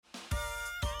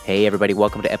Hey everybody,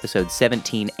 welcome to episode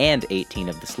 17 and 18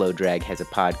 of The Slow Drag Has a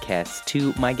Podcast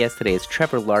 2. My guest today is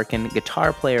Trevor Larkin,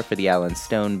 guitar player for the Alan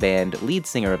Stone Band, lead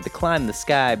singer of the Climb the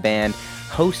Sky Band,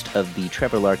 host of the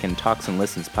Trevor Larkin Talks and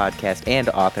Listens podcast, and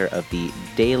author of the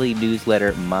daily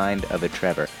newsletter Mind of a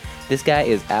Trevor. This guy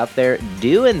is out there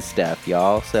doing stuff,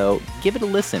 y'all, so give it a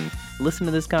listen. Listen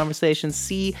to this conversation,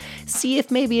 see if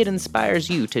maybe it inspires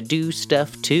you to do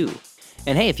stuff too.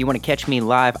 And hey, if you want to catch me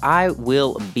live, I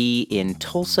will be in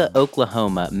Tulsa,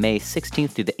 Oklahoma, May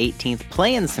 16th through the 18th,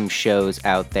 playing some shows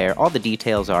out there. All the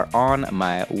details are on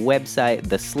my website,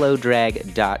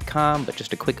 theslowdrag.com, but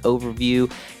just a quick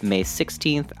overview. May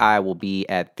 16th, I will be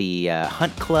at the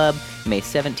Hunt Club. May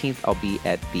 17th, I'll be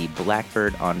at the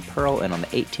Blackbird on Pearl, and on the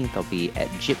 18th, I'll be at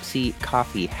Gypsy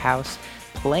Coffee House,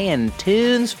 playing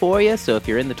tunes for you. So if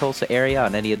you're in the Tulsa area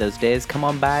on any of those days, come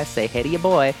on by, say hey to your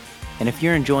boy. And if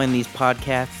you're enjoying these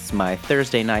podcasts, my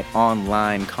Thursday night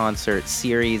online concert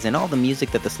series, and all the music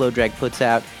that The Slow Drag puts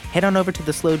out, head on over to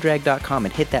theslowdrag.com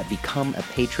and hit that Become a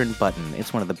Patron button.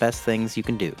 It's one of the best things you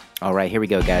can do. All right, here we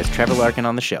go, guys. Trevor Larkin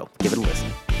on the show. Give it a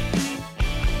listen.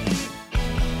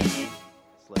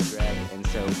 Slow Drag. And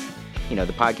so,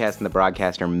 the podcast and the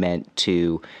broadcast are meant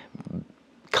to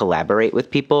collaborate with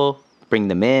people, bring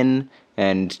them in,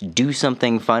 and do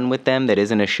something fun with them that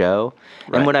isn't a show.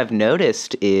 Right. And what I've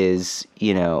noticed is,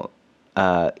 we're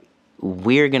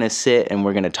going to sit and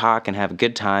we're going to talk and have a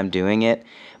good time doing it.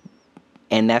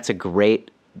 And that's a great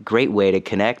way to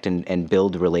connect and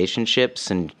build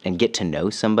relationships and get to know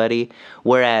somebody.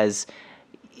 Whereas,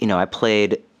 I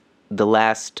played the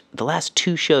last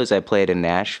two shows I played in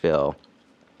Nashville,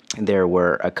 there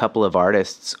were a couple of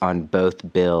artists on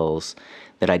both bills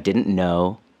that I didn't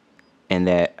know and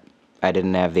that I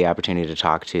didn't have the opportunity to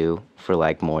talk to for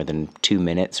like more than 2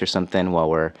 minutes or something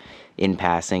while we're in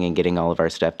passing and getting all of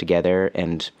our stuff together.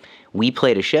 And we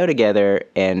played a show together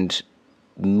and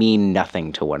mean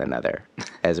nothing to one another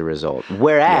as a result.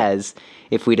 Whereas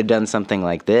if we'd have done something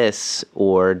like this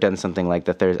or done something like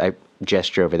the Thursday, I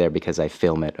gesture over there because I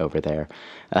film it over there,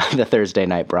 the Thursday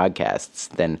night broadcasts,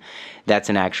 then that's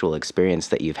an actual experience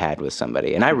that you've had with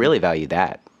somebody. And I really value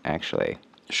that, actually.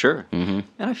 Sure. Mm-hmm.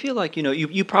 And I feel like,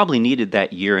 you probably needed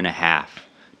that year and a half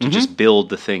to just build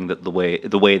the thing that the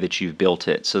way that you've built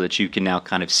it, so that you can now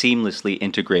kind of seamlessly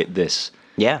integrate this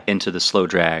into the Slow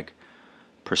Drag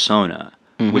persona,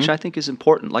 which I think is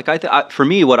important. Like for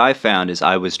me, what I found is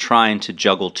I was trying to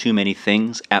juggle too many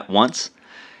things at once,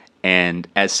 and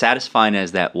as satisfying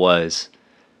as that was,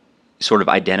 sort of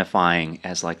identifying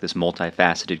as like this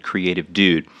multifaceted creative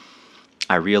dude,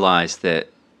 I realized that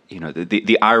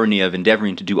the irony of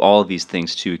endeavoring to do all of these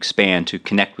things to expand, to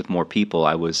connect with more people,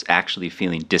 I was actually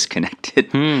feeling disconnected,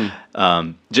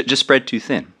 just spread too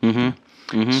thin. Mm-hmm.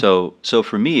 Mm-hmm. So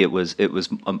for me, it was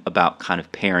about kind of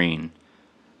paring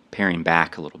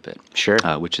back a little bit, sure,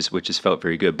 which has felt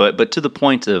very good. But to the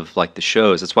point of like the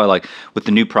shows, that's why like with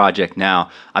the new project now,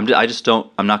 I'm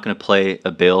not going to play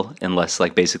a bill unless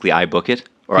like basically I book it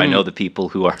or I know the people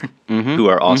who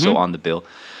are also on the bill.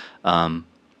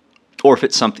 Or if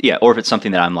it's something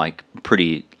that I'm like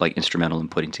pretty like instrumental in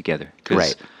putting together.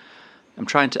 Right. I'm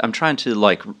trying to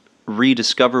like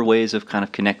rediscover ways of kind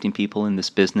of connecting people in this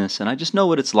business, and I just know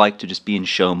what it's like to just be in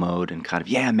show mode and kind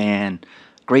of man,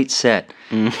 great set,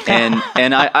 and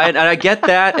I get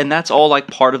that, and that's all like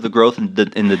part of the growth and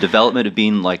in the development of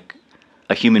being like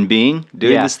a human being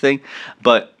doing this thing.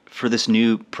 But for this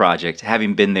new project,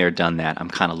 having been there, done that, I'm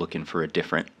kind of looking for a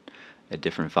different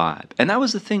vibe. And that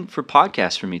was the thing for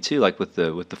podcasts for me too, like with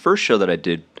the first show that I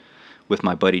did with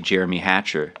my buddy Jeremy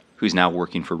Hatcher, who's now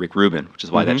working for Rick Rubin, which is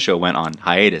why that show went on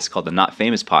hiatus, called the Not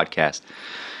Famous Podcast.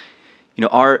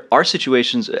 Our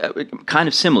situations kind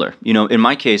of similar. In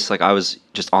my case, like I was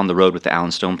just on the road with the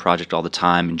Alan Stone Project all the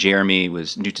time, and Jeremy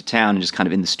was new to town and just kind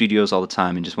of in the studios all the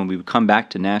time, and just when we would come back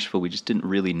to Nashville, we just didn't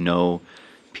really know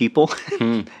people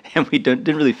and we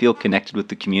didn't really feel connected with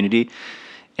the community.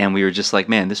 And we were just like,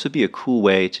 man, this would be a cool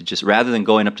way to just, rather than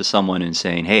going up to someone and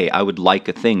saying, hey, I would like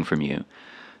a thing from you,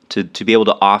 to be able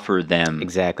to offer them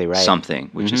exactly right. something,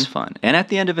 which is fun. And at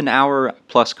the end of an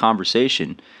hour-plus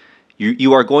conversation,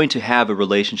 you are going to have a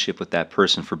relationship with that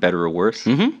person for better or worse,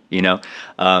 And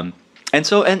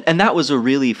that was a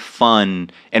really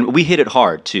fun, and we hit it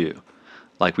hard too.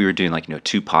 Like we were doing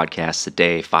 2 podcasts a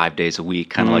day, 5 days a week,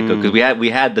 kind of like, because we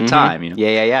had the time,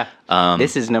 Yeah.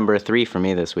 This is number 3 for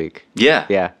me this week. Yeah.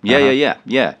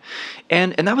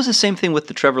 And that was the same thing with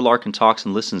the Trevor Larkin Talks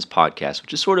and Listens podcast,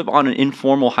 which is sort of on an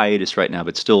informal hiatus right now,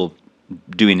 but still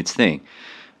doing its thing.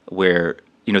 Where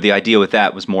the idea with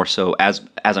that was more so as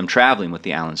I'm traveling with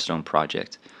the Alan Stone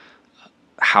project,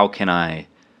 how can I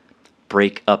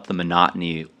break up the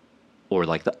monotony or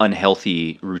like the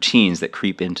unhealthy routines that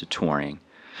creep into touring.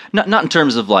 Not in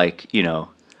terms of like,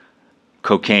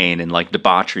 cocaine and like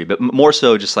debauchery, but more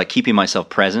so just like keeping myself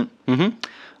present.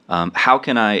 How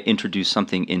can I introduce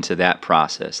something into that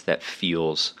process that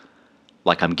feels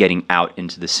like I'm getting out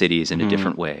into the cities in a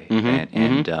different way,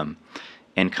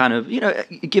 and kind of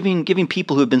giving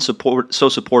people who have been so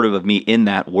supportive of me in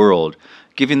that world,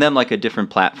 giving them like a different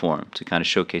platform to kind of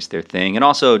showcase their thing, and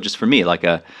also just for me like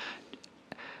a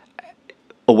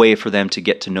way for them to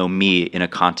get to know me in a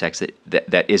context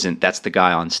that isn't that's the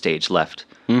guy on stage left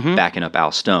backing up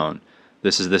Al Stone.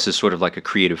 This is sort of like a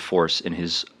creative force in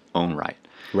his own right.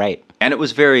 Right. And it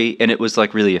was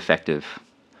like really effective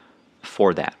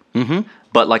for that.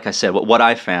 But like I said, what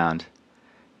I found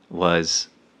was,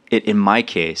 in my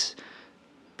case,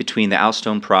 between the Al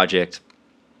Stone project,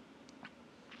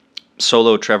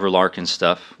 solo Trevor Larkin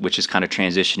stuff, which is kind of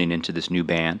transitioning into this new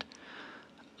band,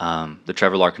 the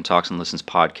Trevor Larkin Talks and Listens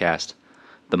podcast,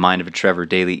 the Mind of a Trevor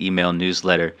daily email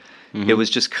newsletter, it was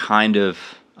just kind of,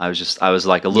 I was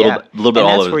like a little bit all over the place.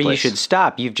 And that's where you should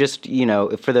stop. You've just,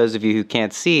 for those of you who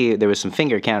can't see, there was some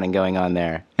finger counting going on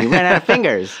there. You ran out of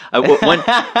fingers.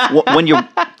 When you're,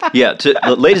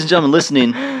 ladies and gentlemen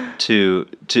listening to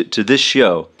this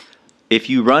show, if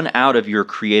you run out of your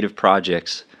creative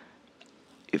projects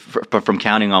from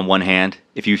counting on one hand,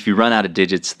 if you run out of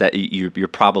digits, that you're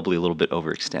probably a little bit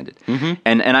overextended.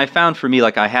 And I found for me,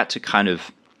 like I had to kind of,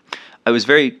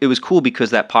 it was cool because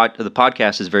the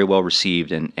podcast is very well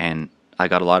received, and I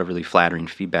got a lot of really flattering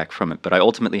feedback from it. But I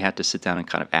ultimately had to sit down and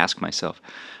kind of ask myself,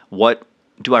 what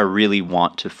do I really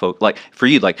want to focus? Like for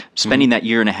you, like spending that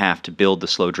year and a half to build the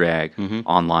Slow Drag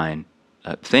online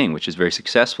thing, which is very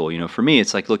successful. For me,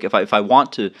 it's like, look, if I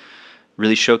want to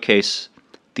really showcase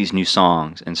these new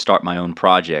songs and start my own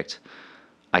project,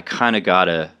 I kind of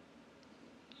gotta.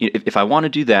 If I want to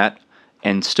do that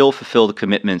and still fulfill the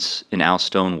commitments in Al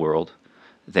Stone world,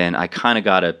 then I kind of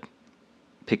got to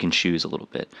pick and choose a little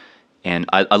bit. And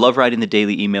I love writing the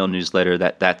daily email newsletter.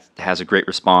 That has a great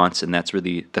response, and that's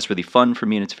really fun for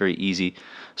me, and it's very easy.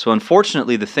 So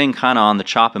unfortunately, the thing kind of on the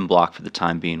chopping block for the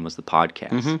time being was the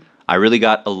podcast. I really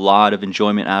got a lot of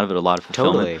enjoyment out of it, a lot of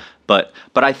fulfillment. Totally.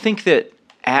 But I think that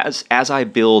as I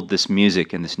build this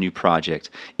music and this new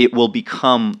project, it will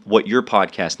become what your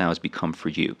podcast now has become for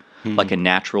you. Like a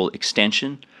natural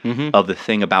extension of the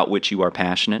thing about which you are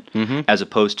passionate, as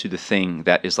opposed to the thing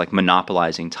that is like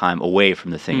monopolizing time away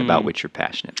from the thing about which you're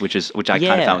passionate, which I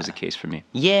kind of found was the case for me.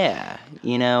 Yeah,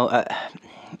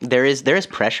 there is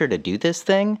pressure to do this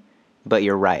thing, but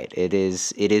you're right. It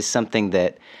is something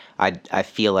that I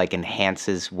feel like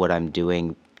enhances what I'm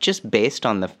doing, just based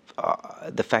on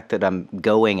the fact that I'm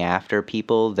going after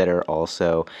people that are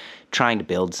also trying to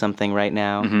build something right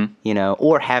now,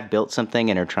 or have built something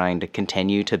and are trying to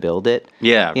continue to build it.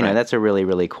 Yeah, that's a really,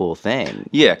 really cool thing.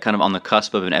 Yeah, kind of on the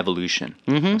cusp of an evolution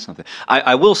or something.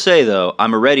 I will say, though,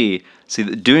 I'm already,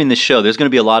 doing this show, there's going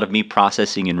to be a lot of me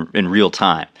processing in real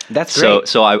time. That's great.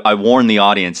 So I warn the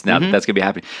audience now that that's going to be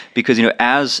happening. Because,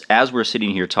 as we're sitting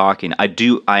here talking,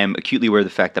 I am acutely aware of the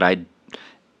fact that I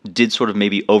did sort of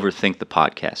maybe overthink the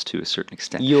podcast to a certain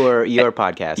extent. Your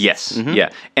podcast. Yes, yeah.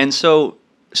 And so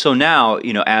now,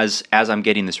 as I'm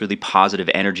getting this really positive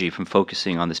energy from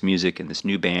focusing on this music and this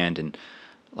new band, and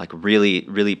like really,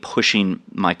 really pushing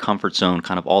my comfort zone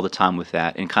kind of all the time with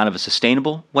that in kind of a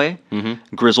sustainable way,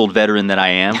 grizzled veteran that I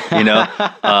am,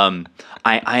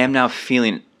 I am now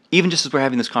feeling, even just as we're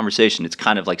having this conversation, it's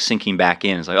kind of like sinking back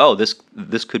in. It's like, oh,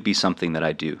 this could be something that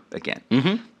I do again.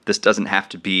 This doesn't have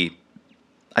to be,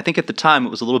 I think at the time it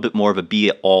was a little bit more of a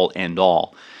be-all,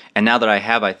 end-all. And now that I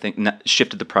have, I think,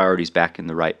 shifted the priorities back in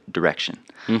the right direction.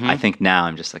 I think now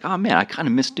I'm just like, oh man, I kind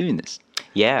of miss doing this.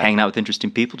 Yeah. Hanging out with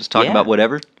interesting people, just talking about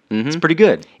whatever. It's pretty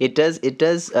good. It does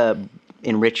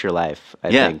enrich your life,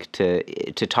 I think,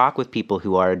 to talk with people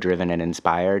who are driven and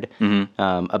inspired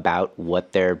about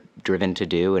what they're driven to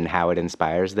do and how it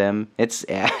inspires them.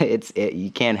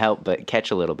 You can't help but catch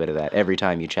a little bit of that every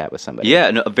time you chat with somebody.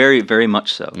 Yeah, no, very, very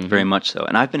much so. Very much so.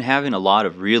 And I've been having a lot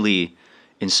of really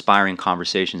inspiring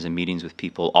conversations and meetings with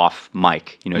people off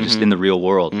mic, just in the real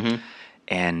world,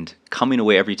 and coming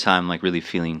away every time like really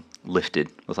feeling lifted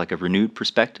with like a renewed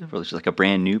perspective, or just like a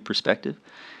brand new perspective.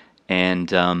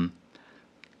 And a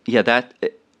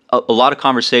lot of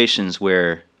conversations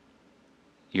where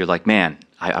you're like, man,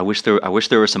 I wish there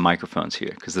were some microphones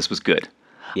here, because this was good.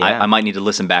 Yeah. I might need to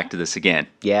listen back to this again.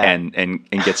 Yeah. And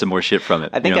get some more shit from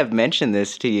it. I think I've mentioned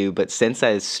this to you, but since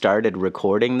I started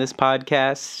recording this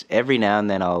podcast, every now and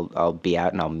then I'll be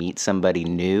out and I'll meet somebody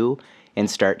new and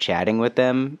start chatting with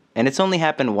them. And it's only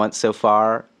happened once so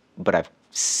far, but I've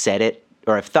said it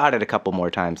or I've thought it a couple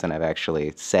more times than I've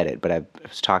actually said it, but I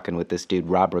was talking with this dude,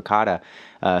 Rob Ricotta,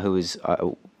 who was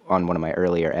on one of my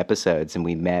earlier episodes, and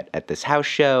we met at this house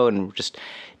show and we're just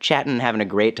chatting and having a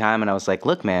great time. And I was like,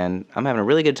 look, man, I'm having a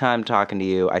really good time talking to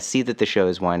you. I see that the show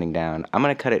is winding down. I'm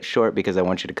going to cut it short because I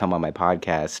want you to come on my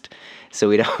podcast. So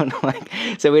we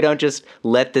don't just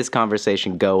let this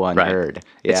conversation go unheard. Right.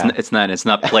 Yeah. It's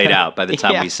not played out by the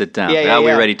time we sit down. Yeah,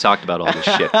 We already talked about all this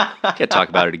shit. Can't talk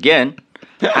about it again.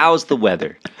 How's the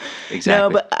weather? Exactly.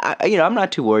 No, but I'm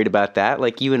not too worried about that.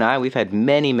 Like you and I, we've had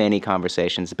many, many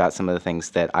conversations about some of the things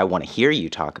that I want to hear you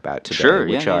talk about today, sure,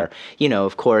 which are,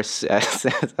 of course,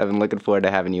 I've been looking forward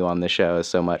to having you on the show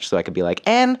so much, so I could be like,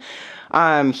 and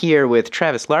I'm here with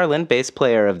Travis Larkin, bass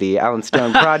player of the Alan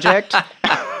Stone Project.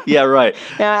 Yeah, right.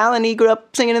 Now, Alan, he grew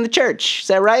up singing in the church. Is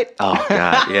that right? Oh,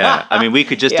 God, yeah. I mean, we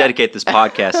could just dedicate this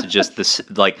podcast to just this,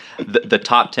 like, the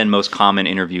top 10 most common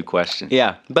interview questions.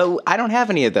 Yeah, but I don't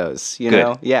have any of those, you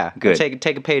know? Yeah. Good.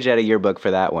 Take a page out of your book for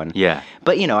that one. Yeah.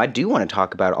 But, I do want to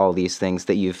talk about all these things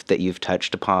that you've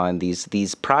touched upon,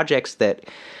 these projects that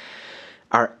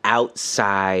are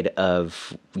outside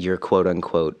of your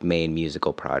quote-unquote main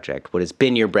musical project. What has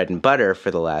been your bread and butter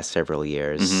for the last several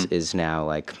years is now,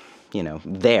 like,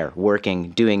 there,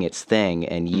 working, doing its thing,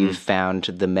 and you've found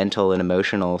the mental and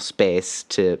emotional space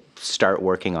to start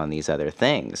working on these other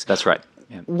things. That's right.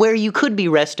 Yeah. Where you could be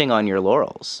resting on your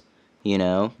laurels,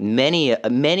 Many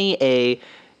a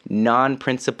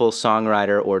non-principal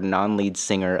songwriter or non-lead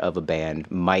singer of a band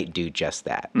might do just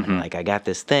that. Like, I got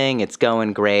this thing, it's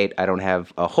going great, I don't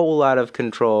have a whole lot of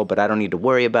control, but I don't need to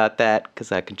worry about that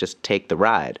because I can just take the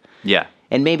ride. Yeah.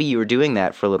 And maybe you were doing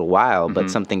that for a little while,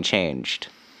 but something changed.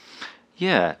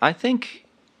 Yeah, I think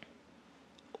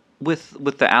with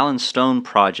the Alan Stone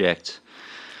project,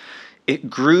 it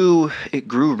grew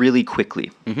really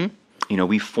quickly.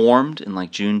 We formed in like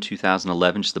June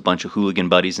 2011, just a bunch of hooligan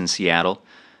buddies in Seattle,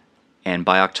 and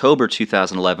by October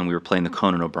 2011, we were playing the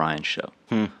Conan O'Brien show.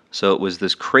 So it was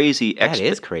this crazy. That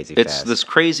is crazy It's fast. this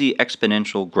crazy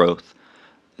exponential growth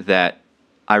that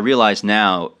I realize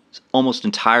now is almost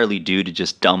entirely due to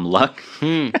just dumb luck.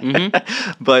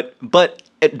 But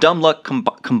dumb luck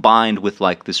combined with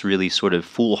like this really sort of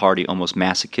foolhardy, almost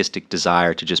masochistic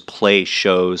desire to just play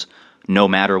shows no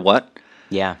matter what.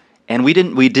 Yeah. And we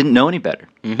didn't know any better.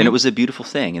 And it was a beautiful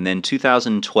thing. And then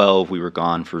 2012, we were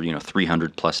gone for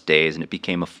 300 plus days, and it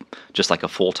became just like a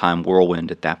full-time whirlwind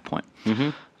at that point.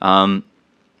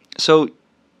 So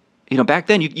back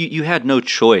then you had no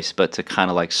choice but to kind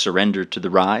of like surrender to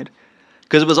the ride,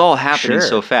 because it was all happening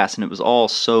so fast and it was all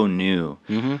so new.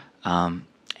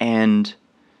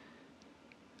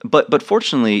 But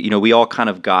fortunately, we all kind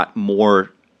of got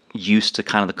more used to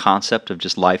kind of the concept of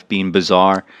just life being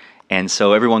bizarre. And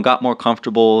so everyone got more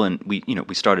comfortable, and we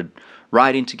started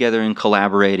writing together and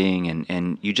collaborating,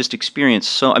 and you just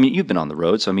experience you've been on the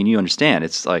road, so you understand.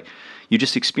 It's like you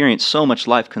just experience so much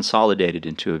life consolidated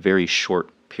into a very short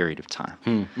period of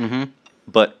time.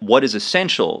 But what is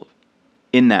essential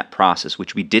in that process,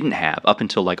 which we didn't have up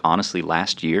until like honestly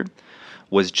last year,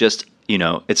 was just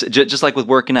it's just like with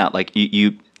working out. Like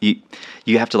you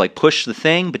have to like push the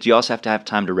thing, but you also have to have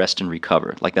time to rest and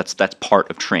recover. Like that's part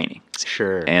of training.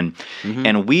 Sure. And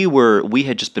we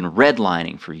had just been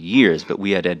redlining for years, but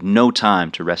we had no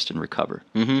time to rest and recover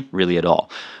really at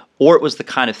all. Or it was the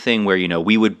kind of thing where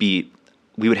we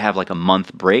would have like a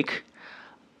month break,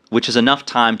 which is enough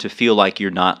time to feel like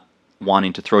you're not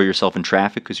wanting to throw yourself in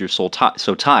traffic because you're so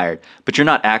tired, but you're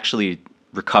not actually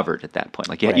recovered at that point.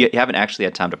 Like you haven't actually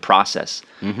had time to process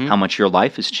how much your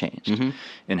life has changed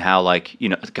and how like,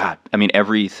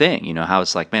 everything, how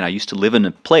it's like, man, I used to live in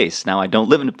a place. Now I don't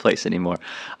live in a place anymore.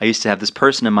 I used to have this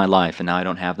person in my life and now I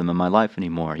don't have them in my life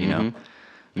anymore. I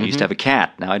used to have a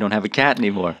cat. Now I don't have a cat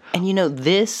anymore. And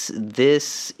this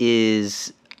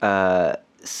is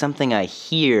something I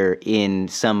hear in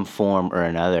some form or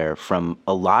another from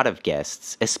a lot of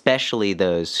guests, especially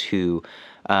those who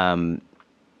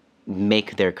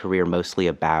make their career mostly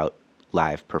about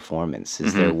live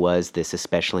performances. There was this,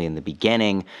 especially in the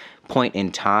beginning, point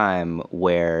in time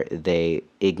where they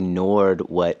ignored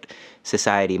what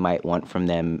society might want from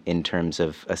them in terms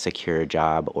of a secure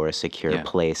job or a secure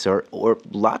place or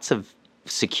lots of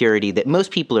security that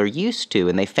most people are used to,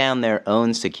 and they found their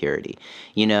own security.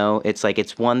 It's like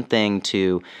it's one thing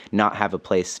to not have a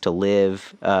place to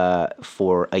live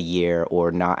for a year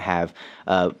or not have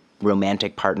a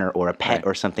romantic partner or a pet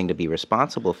or something to be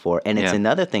responsible for, and it's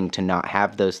another thing to not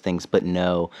have those things but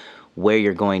know where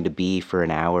you're going to be for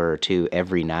an hour or two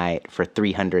every night for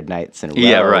 300 nights in a row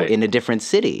Yeah, right. in a different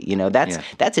city. You know, that's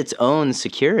its own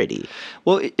security.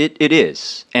 Well, it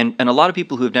is, and a lot of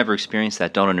people who have never experienced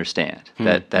that don't understand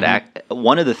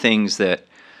one of the things that.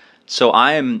 So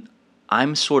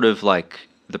I'm sort of like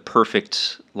the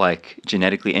perfect like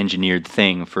genetically engineered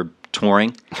thing for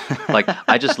touring. Like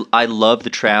I love the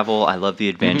travel, I love the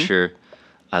adventure,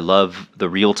 I love the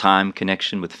real time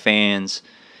connection with fans.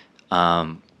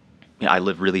 I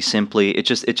live really simply. It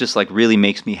just like really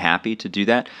makes me happy to do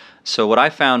that. So what I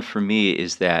found for me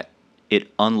is that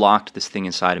it unlocked this thing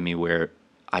inside of me where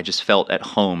I just felt at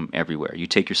home everywhere. You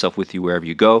take yourself with you wherever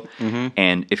you go,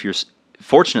 and if you're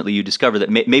fortunately you discover that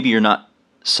maybe you're not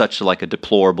such like a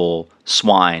deplorable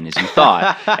swine as you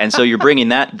thought, and so you're bringing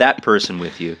that person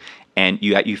with you, and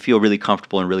you feel really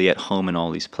comfortable and really at home in all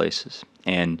these places.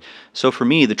 And so for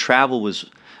me, the travel was.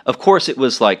 Of course, it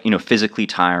was like, physically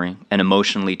tiring and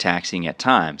emotionally taxing at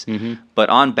times. But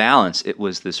on balance, it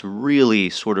was this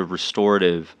really sort of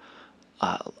restorative,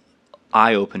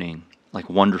 eye-opening, like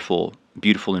wonderful,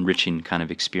 beautiful, enriching kind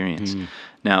of experience.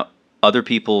 Now, other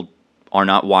people are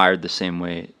not wired the same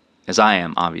way as I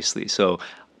am, obviously. So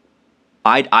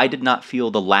I did not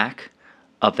feel the lack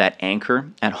of that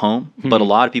anchor at home, but a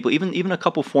lot of people, even a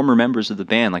couple former members of the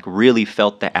band, like really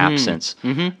felt the absence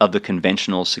of the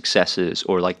conventional successes,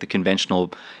 or like the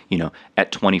conventional,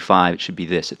 at 25 it should be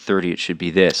this, at 30 it should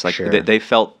be this. Like they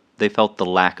felt the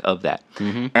lack of that.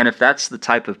 And if that's the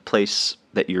type of place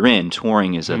that you're in,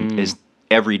 touring is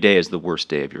every day is the worst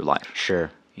day of your life. Sure.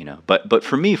 But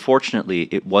for me, fortunately,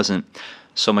 it wasn't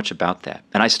so much about that.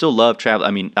 And I still love travel.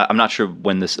 I mean, I'm not sure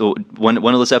when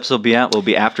will this episode be out? Will it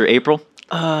be after April?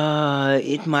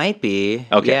 It might be.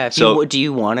 Okay. Yeah. So, do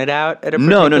you want it out at a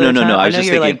no. particular time? I was know just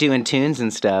you're thinking, like doing tunes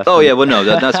and stuff. Oh yeah, well no,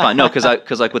 that's fine. No, because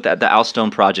like with the Alstone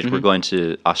project, we're going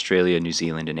to Australia, New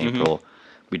Zealand in April.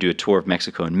 We do a tour of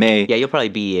Mexico in May. Yeah, you'll probably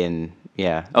be in.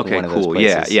 Yeah. Okay, one of cool. those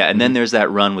places. Yeah. And then there's that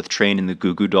run with Train and the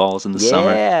Goo Goo Dolls in the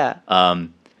summer. Yeah.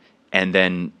 And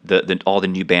then all the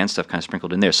new band stuff kind of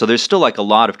sprinkled in there. So there's still like a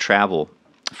lot of travel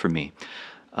for me.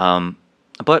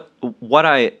 But what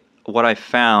I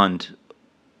found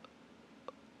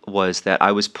was that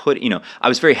I was I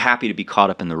was very happy to be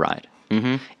caught up in the ride.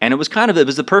 And it was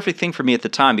the perfect thing for me at the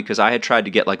time, because I had tried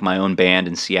to get like my own band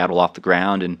in Seattle off the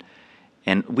ground,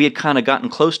 and we had kind of gotten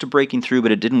close to breaking through,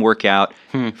 but it didn't work out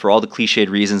for all the cliched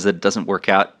reasons that it doesn't work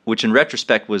out, which in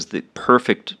retrospect was the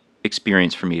perfect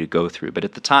experience for me to go through. But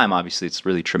at the time, obviously, it's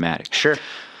really traumatic. Sure.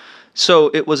 So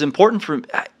it was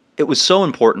so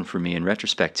important for me in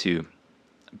retrospect to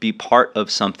be part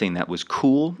of something that was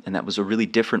cool and that was a really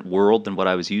different world than what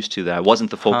I was used to, that I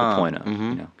wasn't the focal point of,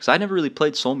 because I never really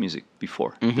played soul music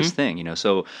before this thing,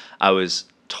 so I was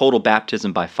total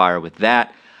baptism by fire with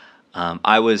that.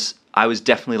 I was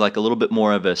definitely like a little bit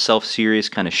more of a self-serious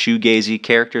kind of shoegazy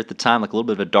character at the time, like a little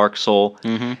bit of a dark soul.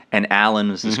 And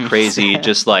Alan was this crazy,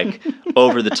 just like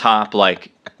over the top,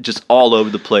 like just all over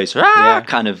the place,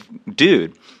 kind of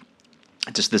dude.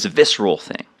 Just this visceral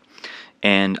thing.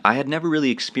 And I had never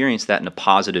really experienced that in a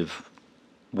positive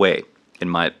way in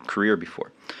my career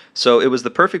before. So it was the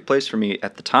perfect place for me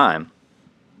at the time,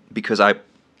 because it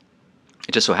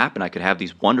just so happened I could have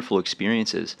these wonderful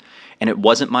experiences, and it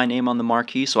wasn't my name on the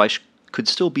marquee, so I could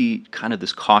still be kind of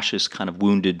this cautious, kind of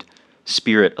wounded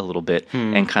spirit a little bit,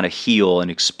 and kind of heal and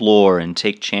explore and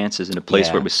take chances in a place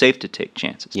where it was safe to take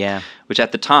chances. Yeah. Which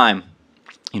at the time,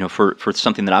 for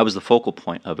something that I was the focal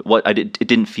point of, it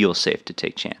didn't feel safe to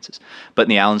take chances. But in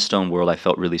the Alan Stone world, I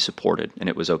felt really supported, and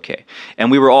it was okay. And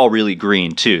we were all really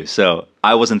green too, so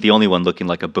I wasn't the only one looking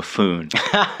like a buffoon,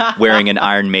 wearing an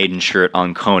Iron Maiden shirt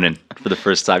on Conan for the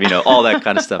first time. All that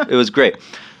kind of stuff. It was great.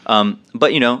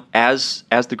 But as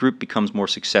the group becomes more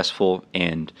successful,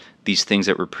 and these things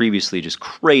that were previously just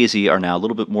crazy are now a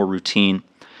little bit more routine,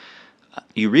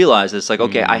 you realize it's like,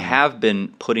 okay, I have been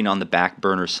putting on the back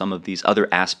burner some of these other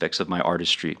aspects of my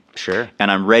artistry. Sure. And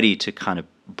I'm ready to kind of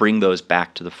bring those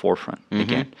back to the forefront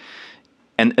again.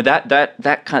 And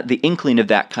that kind of, the inkling of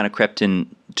that kind of crept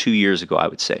in 2 years ago, I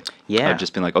would say. Yeah. I've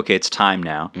just been like, okay, it's time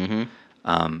now.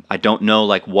 I don't know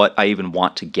like what I even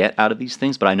want to get out of these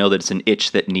things, but I know that it's an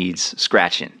itch that needs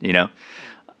scratching,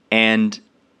 And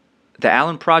the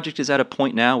Alan Project is at a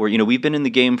point now where, we've been in the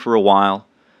game for a while.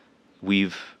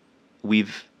 We've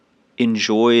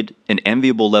enjoyed an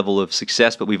enviable level of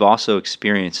success, but we've also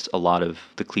experienced a lot of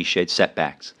the cliched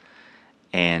setbacks.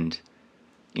 And,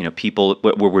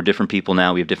 we're different people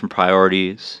now. We have different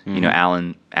priorities.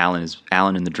 Alan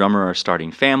and the drummer are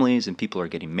starting families, and people are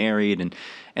getting married.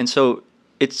 And so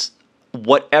it's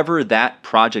whatever that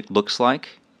project looks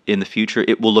like in the future,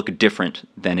 it will look different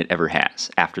than it ever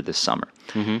has after this summer.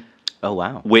 Oh,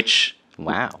 wow. which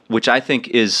I think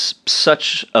is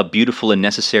such a beautiful and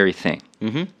necessary thing.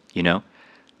 You know,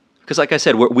 because like I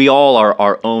said, we all are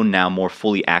our own now more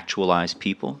fully actualized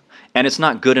people, and it's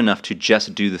not good enough to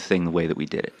just do the thing the way that we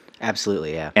did it.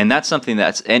 Absolutely, yeah. And that's something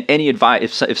that's, and any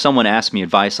advice, if someone asks me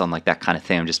advice on like that kind of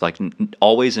thing, I'm just like,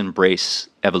 always embrace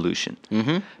evolution,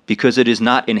 because it is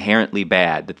not inherently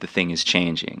bad that the thing is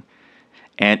changing.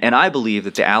 And I believe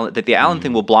that the Allen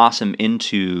thing will blossom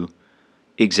into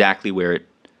exactly where it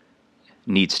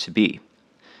needs to be.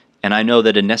 And I know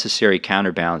that a necessary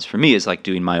counterbalance for me is like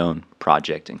doing my own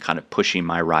project and kind of pushing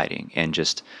my writing and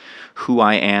just who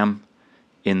I am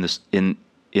in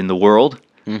the world,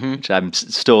 which I'm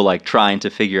still like trying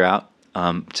to figure out,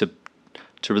 to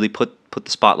really put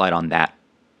the spotlight on that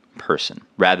person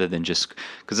rather than just,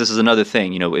 because this is another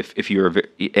thing, you know, if you're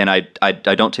and I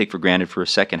don't take for granted for a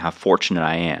second how fortunate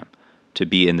I am to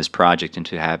be in this project and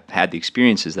to have had the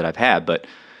experiences that I've had, but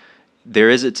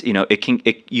there is, it's, you know,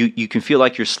 you can feel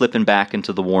like you're slipping back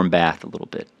into the warm bath a little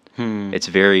bit. It's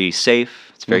very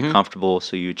safe, it's very comfortable,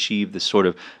 so you achieve this sort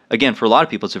of, again, for a lot of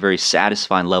people, it's a very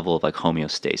satisfying level of like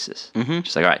homeostasis.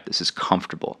 Just like, all right, this is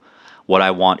comfortable. What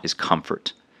I want is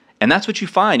comfort. And that's what you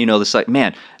find, you know, it's like,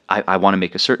 man, I want to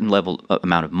make a certain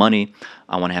amount of money,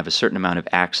 I want to have a certain amount of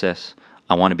access,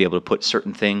 I want to be able to put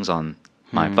certain things on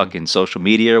my fucking social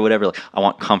media or whatever. Like, I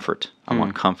want comfort. I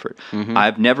want comfort.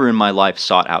 I've never in my life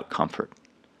sought out comfort.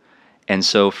 And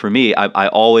so for me, I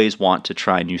always want to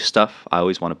try new stuff. I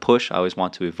always want to push. I always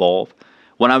want to evolve.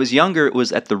 When I was younger, it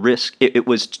was at the risk. It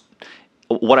was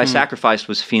what I sacrificed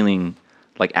was feeling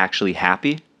like actually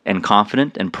happy and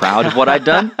confident and proud of what I'd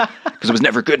done, because it was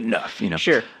never good enough. You know,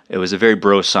 Sure. It was a very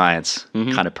bro science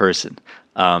kind of person.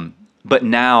 But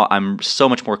now I'm so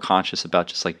much more conscious about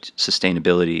just like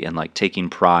sustainability and like taking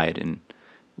pride in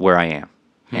where I am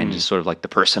and just sort of like the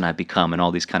person I've become and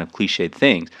all these kind of cliched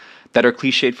things that are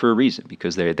cliched for a reason,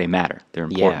 because they matter. They're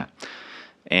important. Yeah.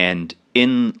 And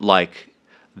in like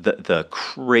the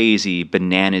crazy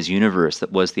bananas universe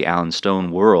that was the Alan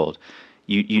Stone world,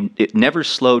 it never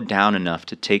slowed down enough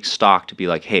to take stock to be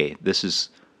like, hey, this is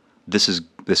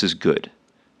good,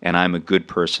 and I'm a good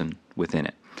person within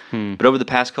it. But over the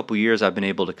past couple of years, I've been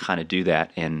able to kind of do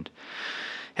that, and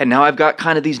now I've got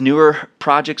kind of these newer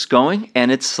projects going, and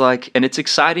it's like, and it's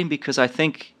exciting because I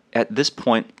think at this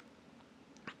point,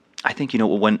 you know,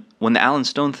 when the Alan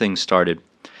Stone thing started,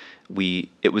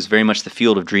 it was very much the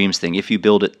Field of Dreams thing. If you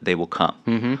build it, they will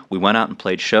come. We went out and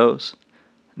played shows.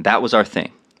 That was our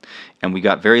thing, and we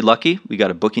got very lucky. We got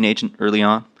a booking agent early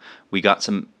on. We got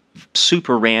some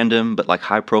super random but like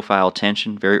high profile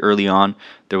attention very early on.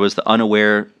 There was the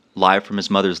Unaware live from his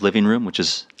mother's living room, which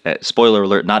is, spoiler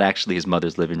alert, not actually his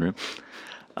mother's living room.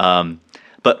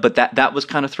 But that was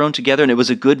kind of thrown together, and it was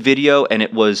a good video, and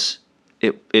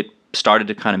it started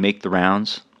to kind of make the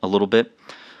rounds a little bit.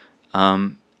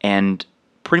 And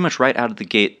pretty much right out of the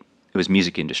gate, it was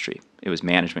music industry. It was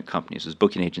management companies, it was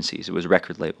booking agencies, it was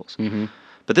record labels.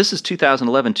 But this is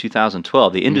 2011,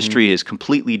 2012. The industry is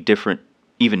completely different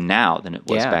even now than it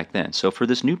was back then. So for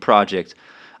this new project,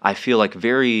 I feel like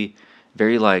very,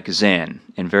 very like zen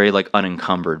and very like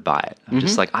unencumbered by it. I'm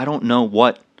just like, I don't know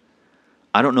what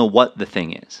the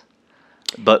thing is,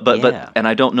 but and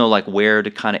I don't know like where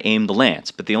to kind of aim the lance.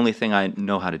 But the only thing I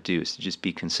know how to do is to just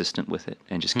be consistent with it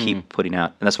and just keep putting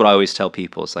out. And that's what I always tell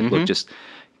people. It's like, look, just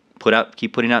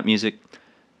keep putting out music,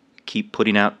 keep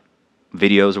putting out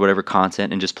videos or whatever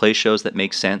content, and just play shows that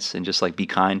make sense, and just like be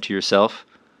kind to yourself.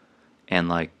 And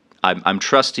like, I'm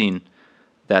trusting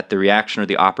that the reaction or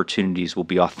the opportunities will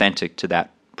be authentic to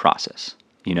that process,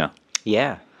 you know?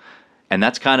 Yeah. And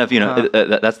that's kind of, you know,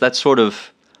 that's sort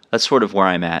of where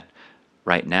I'm at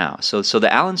right now. So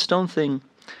the Alan Stone thing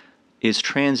is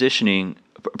transitioning,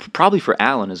 probably for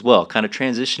Alan as well, kind of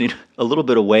transitioning a little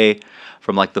bit away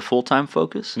from like the full-time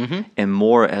focus and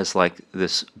more as like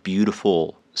this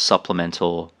beautiful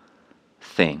supplemental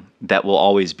thing that will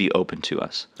always be open to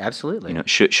us. Absolutely. You know,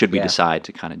 should we decide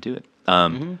to kind of do it.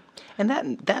 And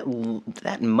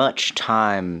that much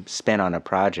time spent on a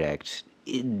project,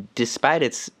 despite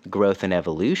its growth and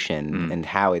evolution and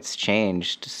how it's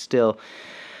changed, still,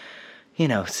 you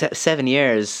know, 7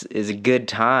 years is a good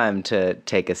time to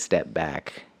take a step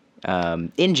back.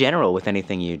 In general, with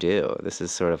anything you do, this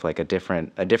is sort of like a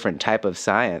different type of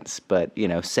science. But you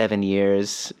know, 7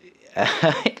 years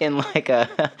in like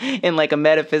a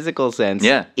metaphysical sense,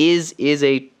 is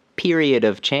a period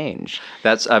of change.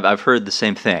 I've heard the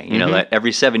same thing. You know, that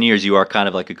every 7 years you are kind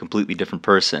of like a completely different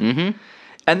person,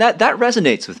 and that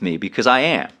resonates with me because I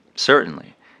am,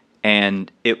 certainly,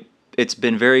 and it's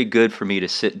been very good for me to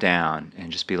sit down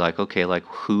and just be like, okay, like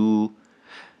who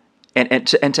and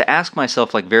to ask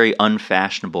myself like very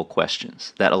unfashionable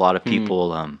questions that a lot of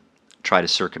people try to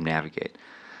circumnavigate,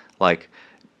 like,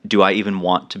 do I even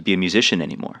want to be a musician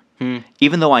anymore?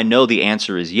 Even though I know the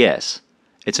answer is yes,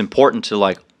 it's important to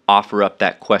like offer up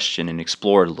that question and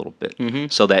explore it a little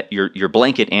bit, so that your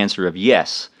blanket answer of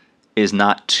yes is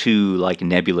not too like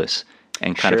nebulous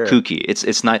and kind of kooky.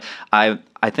 It's not. I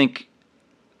think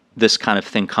this kind of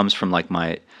thing comes from like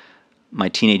my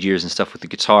teenage years and stuff with the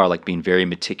guitar, like being very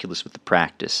meticulous with the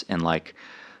practice and like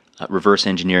reverse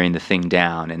engineering the thing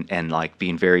down and like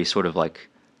being very sort of like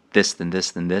this, then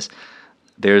this, then this.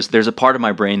 There's a part of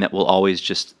my brain that will always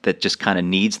just kind of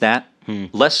needs that.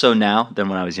 Less so now than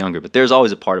when I was younger, but there's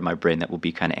always a part of my brain that will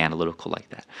be kind of analytical like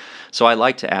that. So I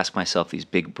like to ask myself these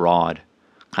big, broad,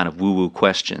 kind of woo-woo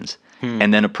questions,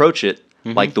 and then approach it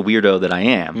like the weirdo that I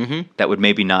am, that would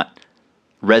maybe not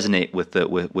resonate with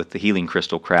the Healing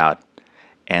Crystal crowd,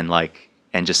 and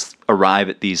just arrive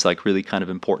at these like really kind of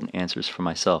important answers for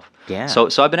myself. Yeah. So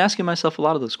I've been asking myself a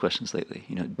lot of those questions lately.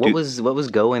 You know, what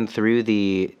was going through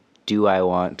the "Do I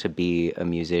want to be a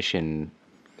musician?"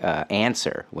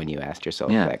 answer when you asked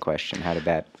yourself that question? How did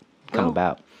that come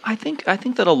about? I think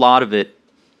that a lot of it,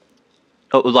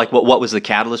 like what was the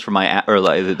catalyst for or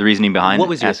like the reasoning behind it? What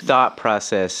was your thought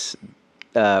process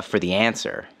for the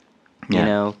answer? You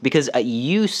know, because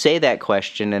you say that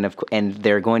question, and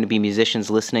there are going to be musicians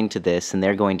listening to this, and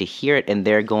they're going to hear it, and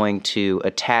they're going to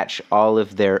attach all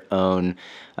of their own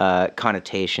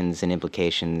connotations and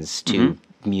implications to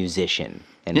musician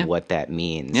and what that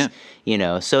means. Yeah. You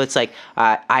know, so it's like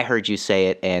I heard you say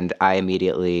it, and I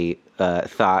immediately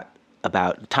thought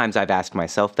about times I've asked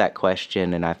myself that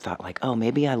question, and I've thought like, oh,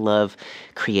 maybe I love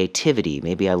creativity,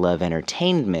 maybe I love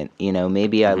entertainment, you know,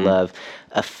 maybe I love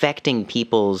affecting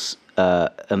people's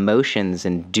emotions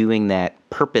and doing that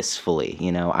purposefully.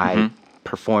 You know, I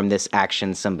perform this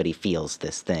action, somebody feels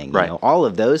this thing. You know, all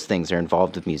of those things are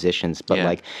involved with musicians. But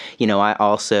like, you know, I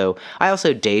also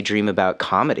daydream about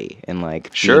comedy and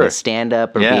like being a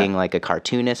stand-up or being like a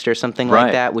cartoonist or something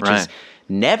like that, which is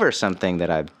never something that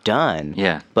I've done.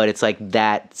 Yeah. But it's like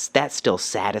that still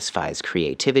satisfies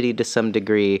creativity to some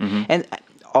degree. And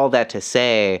all that to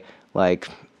say, like,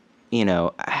 you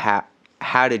know,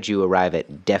 how did you arrive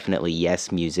at definitely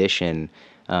yes musician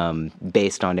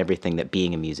based on everything that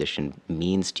being a musician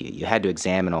means to you? You had to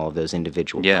examine all of those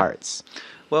individual parts.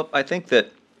 Well, I think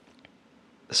that,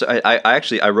 so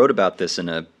I wrote about this in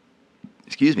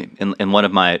one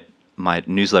of my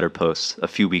newsletter posts a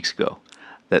few weeks ago,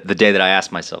 the day that I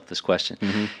asked myself this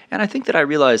question. And I think that I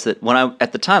realized that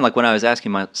at the time, like when I was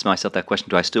asking myself that question,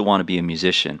 do I still want to be a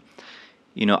musician?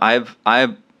 You know, I've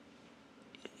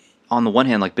on the one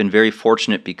hand, like, been very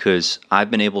fortunate because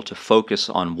I've been able to focus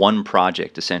on one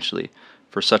project essentially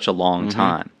for such a long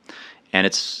time, and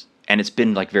it's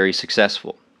been like very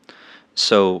successful.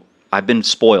 So I've been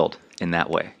spoiled in that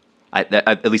way.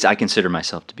 At least I consider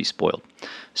myself to be spoiled.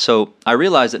 So I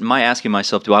realized that in my asking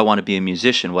myself, do I want to be a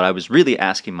musician? What I was really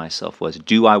asking myself was,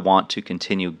 do I want to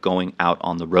continue going out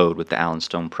on the road with the Alan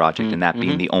Stone project and that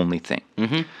being the only thing?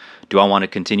 Do I want to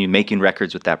continue making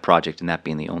records with that project and that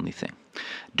being the only thing?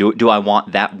 Do I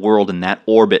want that world and that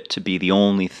orbit to be the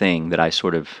only thing that I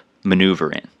sort of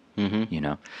maneuver in? You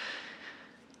know?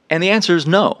 And the answer is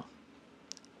no.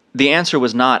 The answer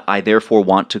was not, I therefore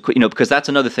want to quit, you know, because that's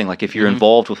another thing. Like if you're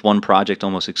involved with one project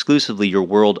almost exclusively, your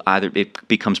world it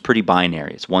becomes pretty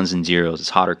binary. It's ones and zeros. It's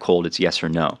hot or cold. It's yes or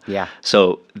no. Yeah.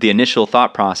 So the initial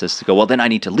thought process to go, well, then I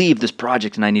need to leave this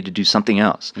project and I need to do something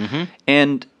else.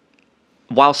 And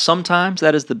while sometimes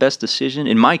that is the best decision,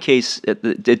 in my case,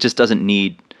 it just doesn't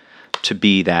need to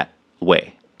be that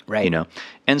way. Right. You know?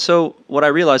 And so what I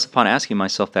realized upon asking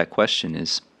myself that question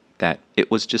is that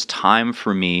it was just time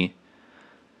for me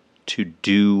to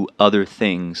do other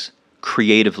things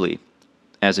creatively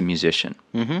as a musician.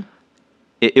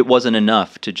 It wasn't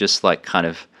enough to just like kind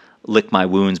of lick my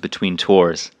wounds between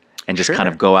tours and just kind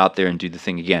of go out there and do the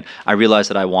thing again. I realized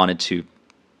that I wanted to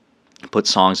put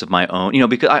songs of my own, you know,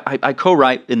 because I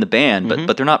co-write in the band,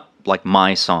 but they're not like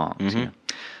my songs. You know?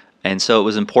 And so it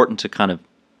was important to kind of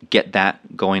get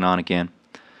that going on again.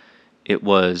 It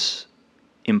was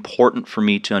important for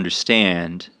me to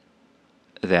understand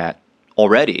that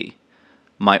already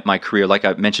my career, like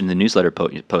I mentioned in the newsletter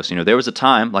post, you know, there was a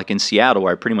time like in Seattle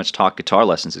where I pretty much taught guitar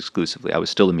lessons exclusively. I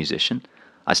was still a musician.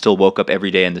 I still woke up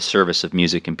every day in the service of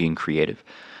music and being creative.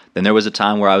 Then there was a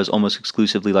time where I was almost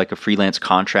exclusively like a freelance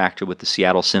contractor with the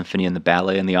Seattle Symphony and the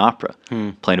Ballet and the Opera,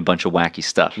 playing a bunch of wacky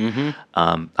stuff.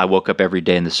 I woke up every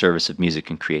day in the service of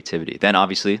music and creativity. Then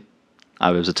obviously,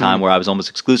 I was a time where I was almost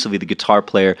exclusively the guitar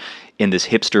player in this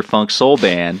hipster funk soul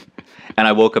band, And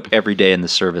I woke up every day in the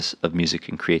service of music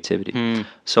and creativity.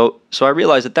 So I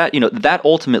realized that that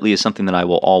ultimately is something that I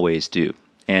will always do.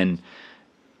 And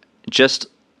just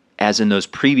as in those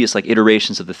previous like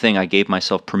iterations of the thing, I gave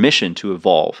myself permission to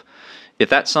evolve. If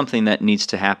that's something that needs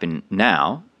to happen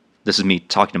now, this is me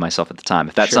talking to myself at the time.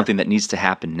 If that's something that needs to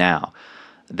happen now,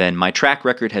 then my track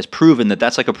record has proven that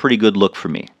that's like a pretty good look for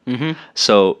me.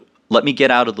 So let me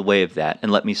get out of the way of that,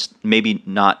 and let me maybe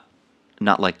not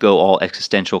like go all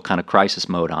existential kind of crisis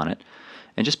mode on it,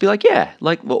 and just be like, yeah,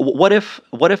 like what if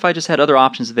I just had other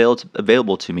options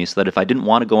available to me, so that if I didn't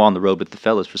want to go on the road with the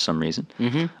fellas for some reason,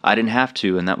 I didn't have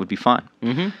to, and that would be fine.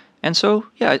 And so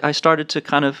yeah, I started to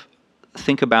kind of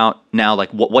think about now,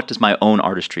 like what does my own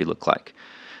artistry look like?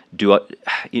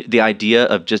 The idea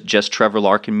of just Trevor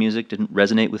Larkin music didn't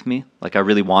resonate with me. Like I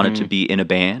really wanted to be in a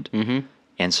band,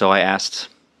 and so I asked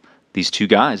these two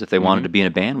guys if they wanted to be in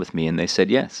a band with me, and they said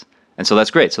yes. And so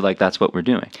that's great. So like that's what we're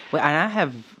doing. Well,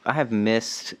 and I have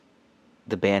missed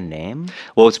the band name.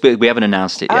 Well, we haven't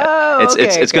announced it yet. Oh,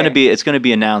 it's going to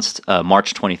be announced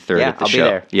March 23rd at the show.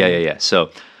 I'll be there. Yeah.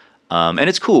 So. And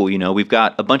it's cool, we've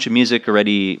got a bunch of music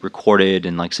already recorded,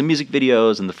 and like some music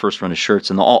videos, and the first run of shirts,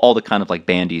 and all the kind of like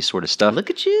bandy sort of stuff. Look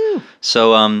at you.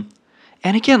 So, and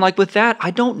again, like with that,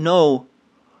 I don't know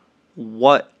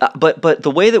what, but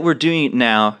the way that we're doing it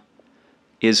now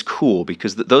is cool,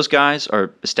 because those guys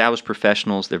are established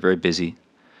professionals. They're very busy.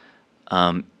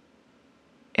 And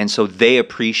so they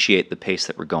appreciate the pace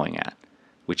that we're going at,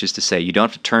 which is to say, you don't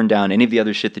have to turn down any of the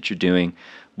other shit that you're doing.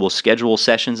 We'll schedule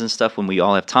sessions and stuff when we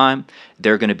all have time.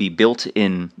 They're going to be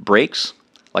built-in breaks.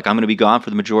 Like I'm going to be gone for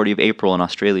the majority of April in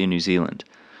Australia and New Zealand.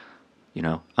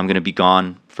 I'm going to be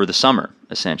gone for the summer,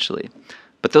 essentially.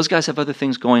 But those guys have other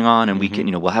things going on, and we can,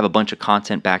 we'll have a bunch of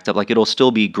content backed up. Like it'll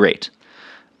still be great.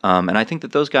 And I think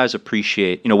that those guys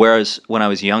appreciate, whereas when I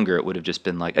was younger, it would have just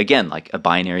been like, again, like a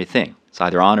binary thing. It's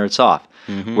either on or it's off.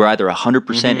 We're either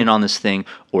 100% in on this thing,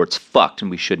 or it's fucked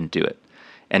and we shouldn't do it.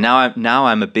 And now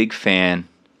I'm a big fan.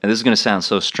 And this is going to sound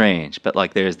so strange, but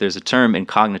like there's a term in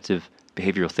cognitive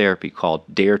behavioral therapy called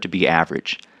dare to be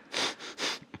average,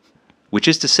 which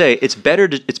is to say it's better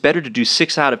to do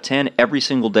 6 out of 10 every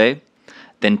single day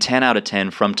than 10 out of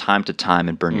 10 from time to time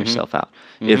and burn yourself out.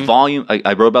 If volume,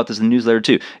 I wrote about this in the newsletter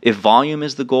too. If volume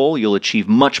is the goal, you'll achieve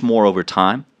much more over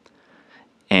time.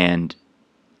 And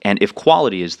if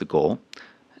quality is the goal,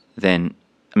 then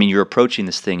you're approaching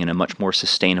this thing in a much more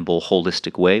sustainable,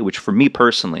 holistic way, which for me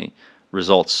personally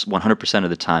results 100% of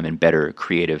the time in better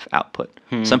creative output.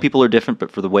 Some people are different, but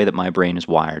for the way that my brain is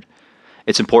wired,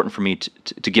 it's important for me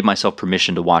to give myself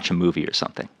permission to watch a movie or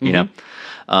something,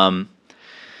 And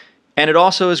it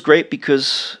also is great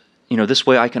because, this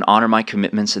way I can honor my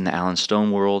commitments in the Alan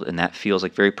Stone world, and that feels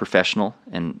like very professional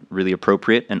and really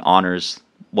appropriate and honors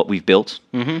what we've built.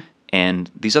 And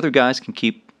these other guys can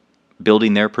keep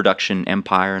building their production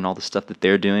empire and all the stuff that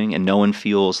they're doing, and no one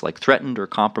feels like threatened or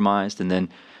compromised. And then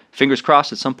fingers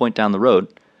crossed, at some point down the road,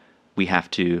 we have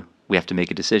to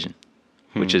make a decision,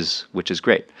 which is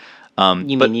great.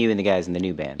 You mean you and the guys in the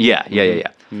new band? Yeah.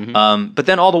 But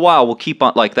then all the while, we'll keep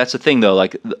on. Like that's the thing, though.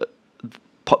 Like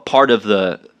part of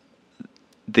the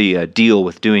deal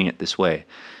with doing it this way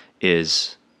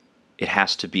is it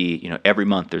has to be. Every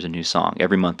month there's a new song.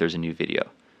 Every month there's a new video.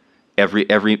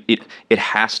 It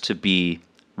has to be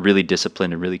really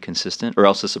disciplined and really consistent, or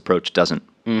else this approach doesn't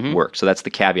work. So that's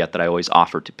the caveat that I always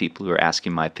offer to people who are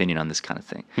asking my opinion on this kind of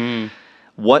thing.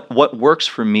 What works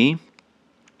for me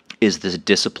is this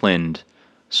disciplined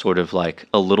sort of like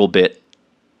a little bit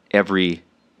every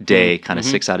day kind of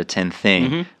 6 out of 10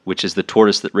 thing, which is the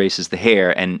tortoise that races the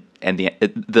hare. And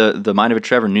the Mind of a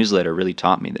Trevor newsletter really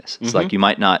taught me this. It's like you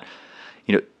might not,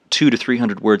 200 to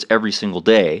 300 words every single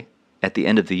day at the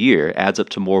end of the year adds up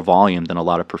to more volume than a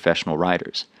lot of professional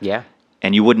writers. Yeah.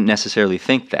 And you wouldn't necessarily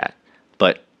think that,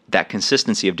 but that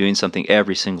consistency of doing something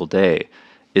every single day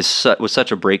was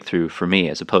such a breakthrough for me,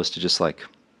 as opposed to just like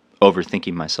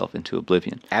overthinking myself into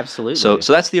oblivion. Absolutely. So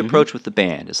that's the approach with the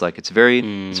band. It's like it's very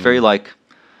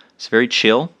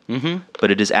chill,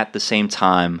 but it is at the same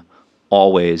time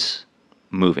always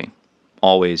moving,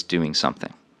 always doing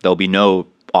something. There'll be no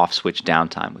off switch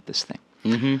downtime with this thing.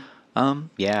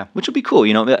 Which will be cool.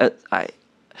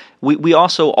 We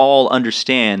also all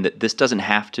understand that this doesn't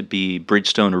have to be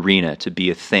Bridgestone Arena to be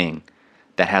a thing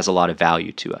that has a lot of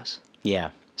value to us. Yeah.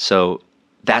 So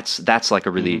that's like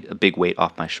a really a big weight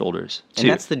off my shoulders too. And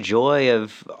that's the joy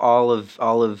of all of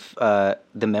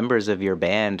the members of your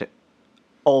band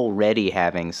already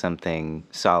having something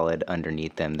solid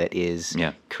underneath them that is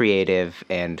creative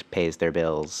and pays their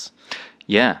bills.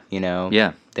 Yeah.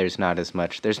 Yeah. There's not as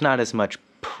much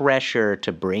pressure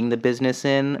to bring the business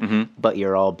in, but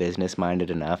you're all business minded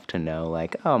enough to know,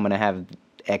 like, oh, I'm going to have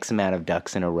X amount of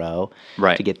ducks in a row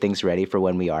to get things ready for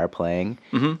when we are playing.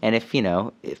 And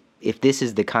if this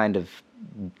is the kind of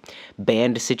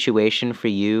band situation for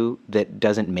you that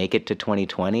doesn't make it to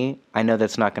 2020, I know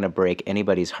that's not going to break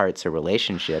anybody's hearts or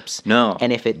relationships. No.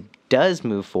 And if it does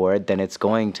move forward, then it's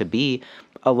going to be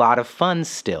a lot of fun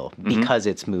still because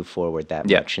it's moved forward that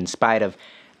much, in spite of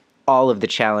all of the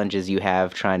challenges you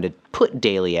have trying to put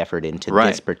daily effort into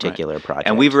this particular project.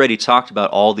 And we've already talked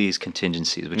about all these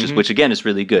contingencies, which again is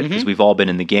really good because we've all been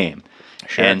in the game.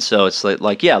 Sure. And so it's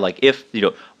like if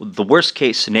the worst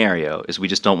case scenario is we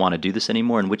just don't want to do this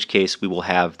anymore, in which case we will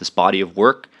have this body of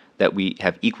work that we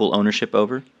have equal ownership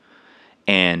over,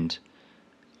 and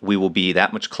we will be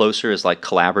that much closer as like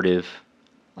collaborative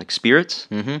like spirits.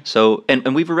 So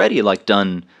and we've already like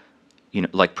done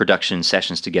like production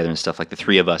sessions together and stuff, like the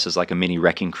three of us as like a mini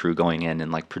wrecking crew going in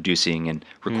and like producing and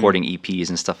recording EPs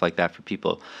and stuff like that for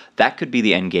people. That could be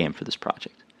the end game for this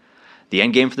project. The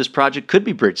end game for this project could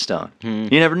be Bridgestone.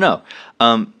 You never know.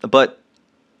 But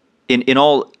in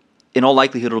all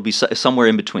likelihood, it'll be somewhere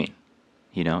in between,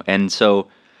 And so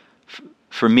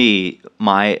for me,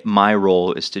 my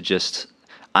role is to just,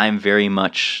 I'm very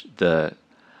much the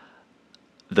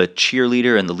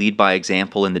cheerleader and the lead by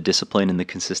example and the discipline and the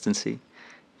consistency.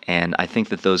 And I think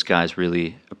that those guys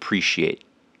really appreciate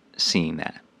seeing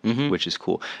that, which is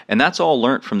cool. And that's all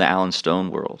learnt from the Alan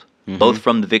Stone world. Both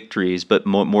from the victories, but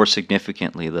more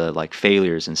significantly, the like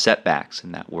failures and setbacks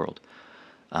in that world.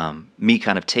 Me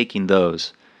kind of taking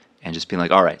those and just being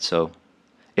like, all right, so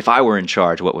if I were in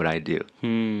charge, what would I do?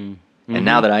 And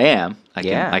now that I am,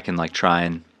 I can like try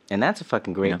and... And that's a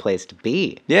fucking great place to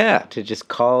be. Yeah. To just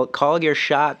call your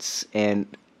shots and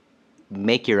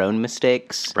make your own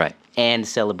mistakes. Right. And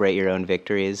celebrate your own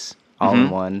victories all in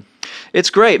one. It's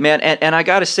great, man. And I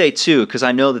got to say, too, because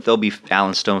I know that there'll be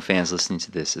Alan Stone fans listening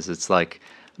to this, is it's like,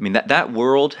 I mean, that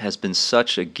world has been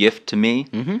such a gift to me.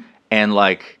 And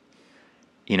like,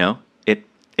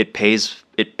 it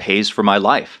pays for my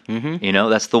life.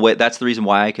 That's the reason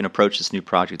why I can approach this new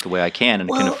project the way I can and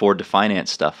can afford to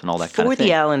finance stuff and all that kind of thing. For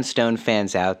the Alan Stone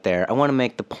fans out there, I want to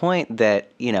make the point that,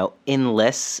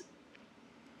 unless...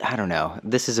 I don't know.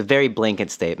 This is a very blanket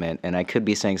statement, and I could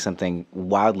be saying something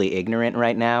wildly ignorant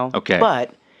right now. Okay.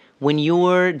 But when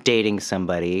you're dating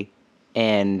somebody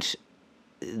and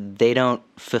they don't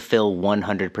fulfill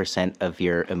 100% of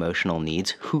your emotional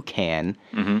needs, who can?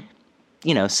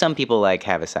 Some people like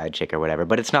have a side chick or whatever,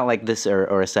 but it's not like this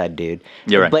or a side dude.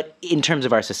 You're right. But in terms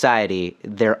of our society,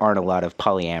 there aren't a lot of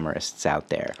polyamorists out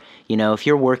there. If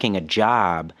you're working a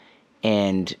job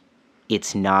and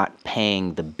it's not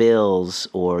paying the bills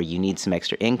or you need some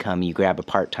extra income, you grab a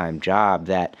part-time job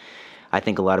that I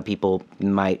think a lot of people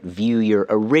might view your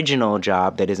original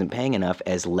job that isn't paying enough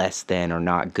as less than or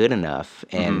not good enough.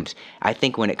 And I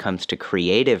think when it comes to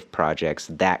creative projects,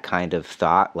 that kind of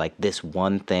thought, like this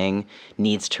one thing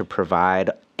needs to provide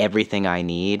everything I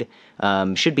need,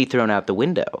 should be thrown out the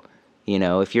window.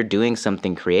 If you're doing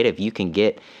something creative, you can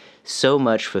get so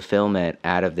much fulfillment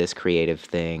out of this creative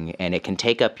thing, and it can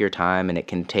take up your time and it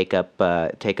can take up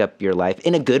your life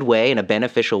in a good way, in a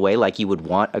beneficial way, like you would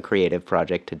want a creative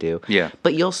project to do. Yeah.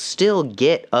 But you'll still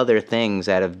get other things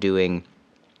out of doing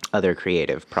other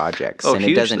creative projects. Oh, and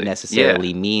hugely. It doesn't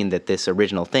necessarily mean that this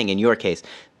original thing, in your case,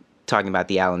 talking about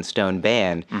the Alan Stone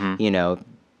band,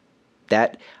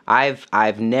 that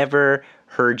I've never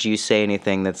heard you say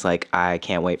anything that's like, I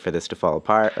can't wait for this to fall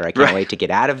apart, or I can't wait to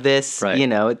get out of this.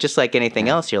 Just like anything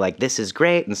else, you're like, this is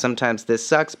great, and sometimes this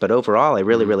sucks, but overall, I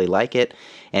really, really like it,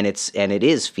 and it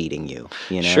is feeding you.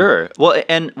 Sure. Well,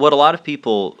 and what a lot of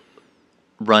people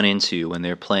run into when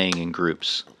they're playing in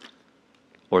groups,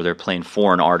 or they're playing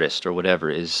for an artist or whatever,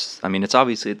 is, I mean, it's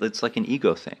like an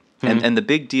ego thing, and the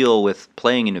big deal with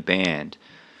playing in a band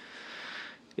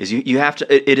is you have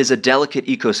to. It is a delicate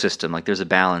ecosystem. Like there's a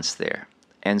balance there.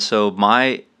 And so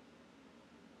my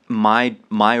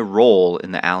role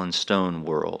in the Alan Stone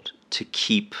world to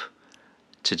keep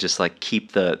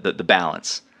the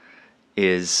balance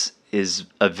is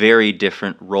a very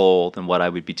different role than what I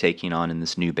would be taking on in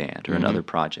this new band or in other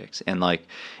projects. And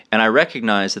I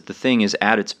recognize that the thing is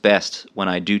at its best when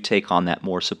I do take on that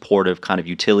more supportive kind of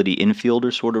utility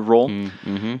infielder sort of role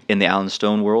in the Alan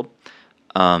Stone world.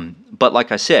 But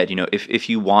like I said, if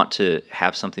you want to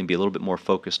have something be a little bit more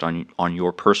focused on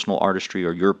your personal artistry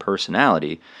or your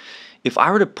personality, if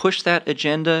I were to push that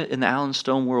agenda in the Alan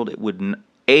Stone world, it would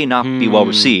not be well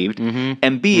received,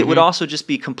 and B, it would also just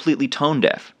be completely tone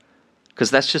deaf, because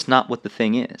that's just not what the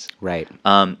thing is. Right.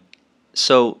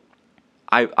 So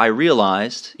I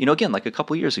realized, again, like a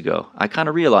couple years ago, I kind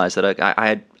of realized that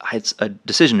I had a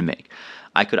decision to make.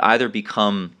 I could either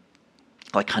become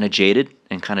like kind of jaded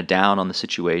and kind of down on the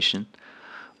situation,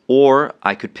 or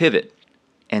I could pivot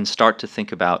and start to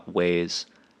think about ways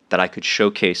that I could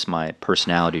showcase my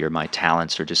personality or my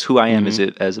talents or just who I am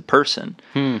as a person.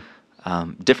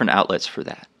 Different outlets for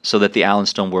that, so that the Alan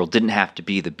Stone world didn't have to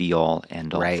be the be all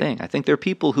end all thing. I think there are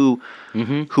people who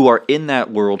are in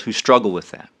that world who struggle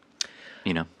with that.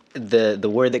 The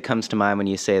word that comes to mind when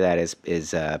you say that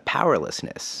is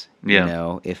powerlessness.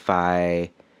 Yeah.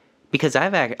 Because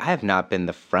I have not been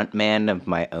the front man of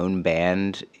my own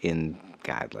band in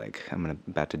God, like I'm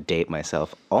about to date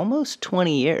myself, almost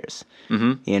 20 years.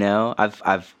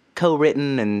 I've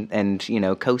co-written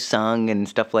and co-sung and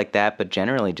stuff like that, but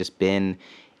generally just been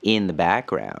in the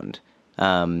background.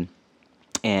 I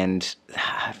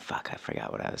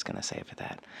forgot what I was gonna say for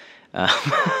that.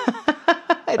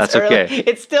 That's early. okay.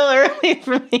 It's still early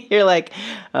for me. You're like,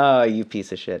 oh, you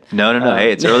piece of shit. No.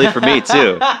 Hey, it's early for me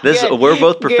too. We're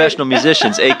both professional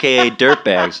musicians, aka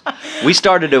dirtbags. We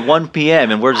started at 1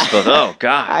 p.m. and we're just both, oh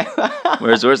god.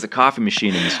 Where's the coffee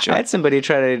machine in this joint? I had somebody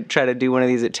try to do one of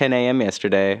these at 10 a.m.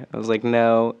 yesterday. I was like,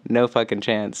 no fucking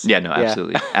chance. Yeah, no,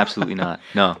 absolutely not.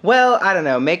 No. Well, I don't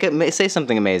know. Say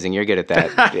something amazing. You're good at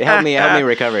that. help me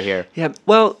recover here. Yeah.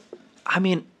 Well, I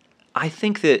mean, I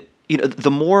think that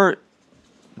the more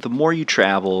you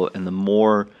travel and the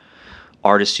more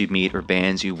artists you meet or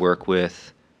bands you work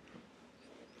with,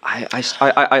 I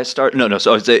start. No.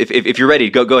 So if you're ready,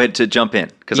 go ahead to jump in,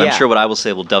 because I'm sure what I will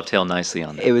say will dovetail nicely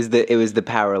on that. It was the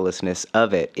powerlessness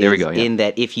of it. There we go. Yeah. In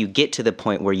that, if you get to the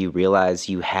point where you realize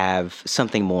you have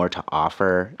something more to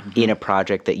offer in a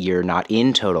project that you're not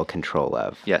in total control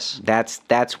of. Yes.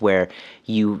 That's where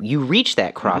you reach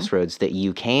that crossroads that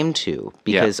you came to,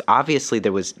 because obviously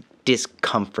there was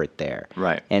discomfort there.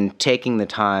 Right. And taking the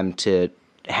time to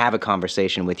have a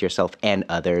conversation with yourself and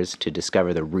others to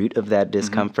discover the root of that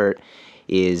discomfort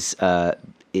is a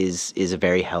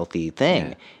very healthy thing.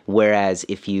 Yeah. Whereas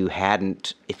if you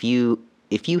hadn't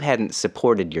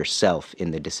supported yourself in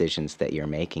the decisions that you're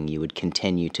making, you would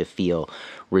continue to feel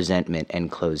resentment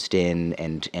and closed in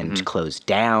and closed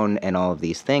down and all of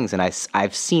these things. And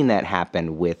I've seen that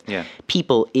happen with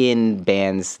people in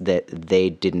bands that they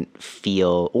didn't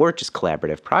feel, or just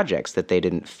collaborative projects that they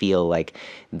didn't feel like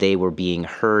they were being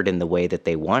heard in the way that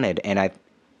they wanted. And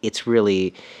it's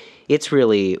really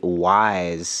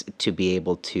wise to be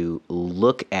able to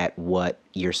look at what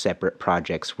your separate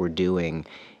projects were doing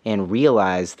and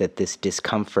realize that this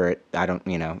discomfort,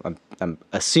 I'm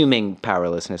assuming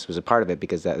powerlessness was a part of it,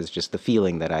 because that was just the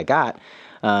feeling that I got,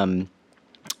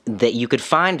 that you could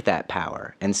find that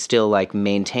power and still like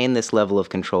maintain this level of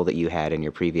control that you had in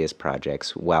your previous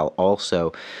projects, while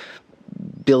also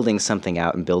building something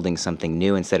out and building something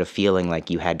new, instead of feeling like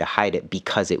you had to hide it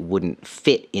because it wouldn't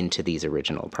fit into these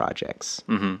original projects.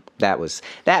 That was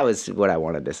what I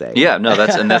wanted to say. Yeah, no,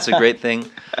 that's a great thing.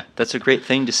 That's a great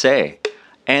thing to say.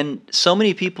 And so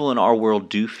many people in our world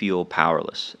do feel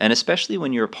powerless, and especially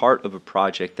when you're a part of a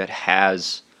project that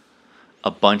has a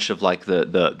bunch of like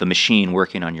the machine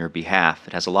working on your behalf.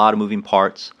 It has a lot of moving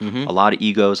parts, a lot of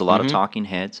egos, a lot of talking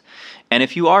heads. And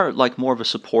if you are like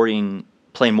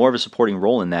playing more of a supporting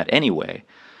role in that anyway,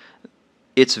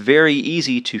 it's very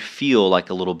easy to feel like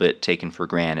a little bit taken for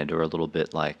granted, or a little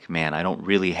bit like, man, I don't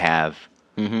really have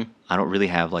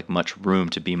like much room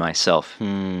to be myself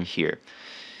here.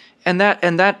 And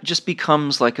that just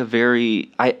becomes like a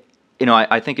very,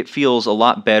 I think it feels a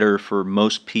lot better for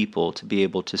most people to be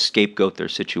able to scapegoat their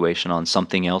situation on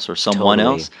something else or someone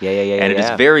else. Yeah. And it is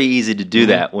very easy to do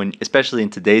that especially in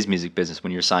today's music business,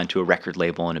 when you're signed to a record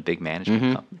label and a big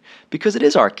management company, because it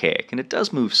is archaic and it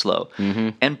does move slow.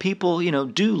 And people,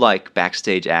 do like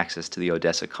backstage access to the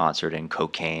Odessa concert and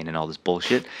cocaine and all this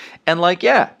bullshit. And like,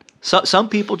 some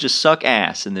people just suck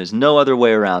ass, and there's no other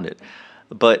way around it.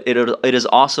 But it is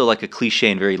also like a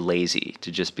cliche and very lazy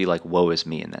to just be like, woe is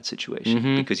me in that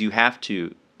situation. Because you have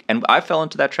to, and I fell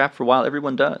into that trap for a while,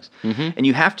 everyone does. And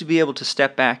you have to be able to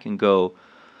step back and go,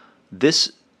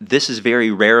 this is very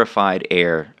rarefied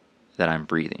air that I'm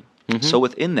breathing. So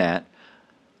within that,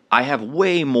 I have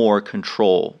way more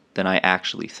control than I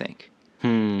actually think.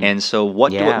 And so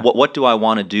what do I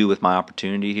want to do with my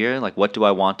opportunity here? Like, what do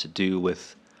I want to do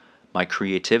with my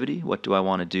creativity? What do I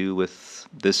want to do with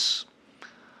this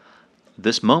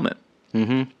moment?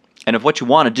 And if what you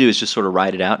want to do is just sort of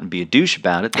write it out and be a douche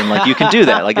about it, then like you can do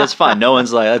that. Like, that's fine. No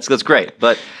one's like, that's great.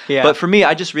 But for me,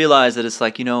 I just realized that it's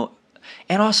like, and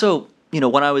also,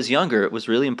 when I was younger, it was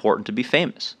really important to be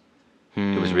famous.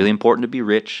 It was really important to be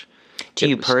rich. To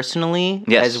you personally,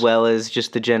 Yes. as well as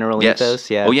just the general Yes. ethos?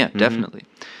 Yeah. Oh, yeah, definitely.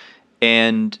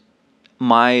 And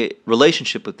my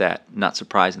relationship with that, not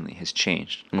surprisingly, has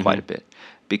changed quite a bit.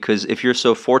 Because if you're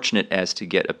so fortunate as to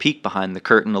get a peek behind the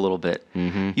curtain a little bit,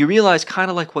 you realize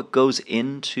kind of like what goes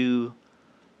into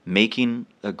making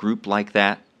a group like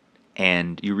that,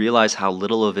 and you realize how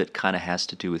little of it kind of has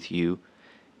to do with you,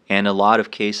 and a lot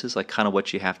of cases, like kind of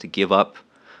what you have to give up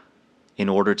in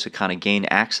order to kind of gain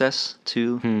access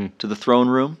to the throne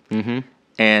room.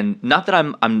 And not that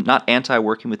I'm not anti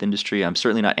working with industry. I'm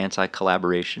certainly not anti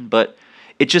collaboration, but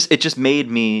it just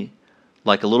made me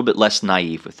like a little bit less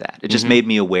naive with that. It just made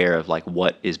me aware of like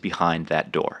what is behind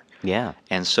that door. Yeah.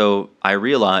 And so I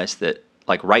realized that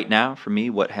like right now for me,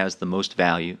 what has the most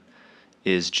value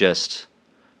is just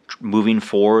moving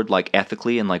forward like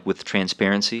ethically and like with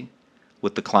transparency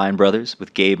with the Klein brothers,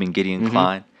 with Gabe and Gideon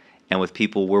Klein, and with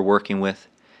people we're working with,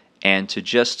 and to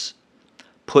just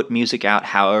put music out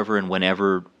however and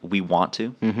whenever we want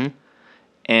to.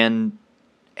 And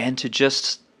to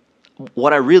just,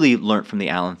 what I really learned from the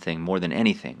Allen thing more than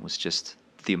anything was just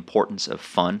the importance of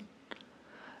fun.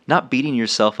 Not beating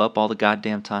yourself up all the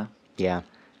goddamn time. Yeah.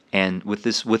 And with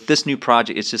this new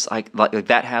project, it's just like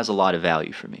that has a lot of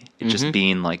value for me. It just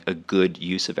being like a good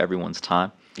use of everyone's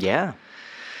time. Yeah.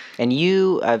 And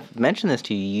I've mentioned this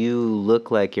to you, you look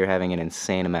like you're having an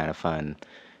insane amount of fun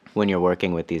when you're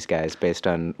working with these guys based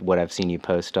on what I've seen you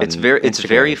post on Instagram. It's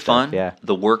very and stuff. fun. Yeah.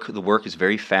 The work is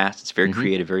very fast. It's very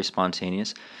creative, very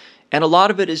spontaneous. And a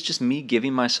lot of it is just me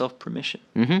giving myself permission.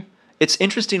 It's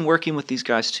interesting working with these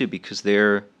guys too, because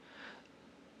they're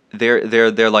a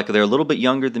little bit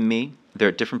younger than me. They're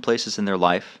at different places in their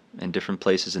life and different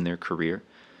places in their career.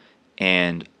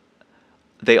 And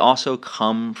they also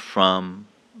come from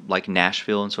like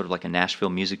Nashville and sort of like a Nashville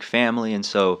music family. And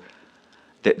so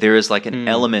there is like an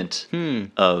element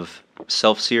of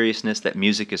self-seriousness that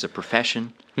music is a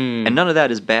profession. And none of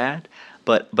that is bad,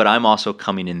 but I'm also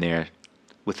coming in there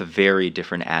with a very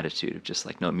different attitude of just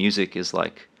like, no, music is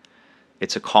like,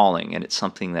 it's a calling and it's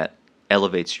something that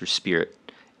elevates your spirit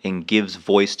and gives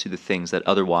voice to the things that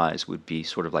otherwise would be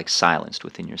sort of like silenced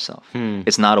within yourself.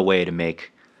 It's not a way to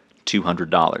make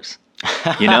 $200,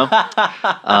 you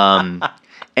know?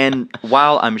 And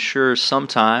while I'm sure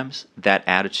sometimes that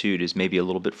attitude is maybe a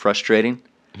little bit frustrating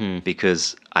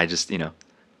because I'm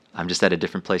just at a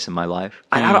different place in my life.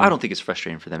 I don't think it's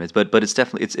frustrating for them. But it's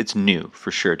definitely, it's new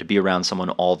for sure to be around someone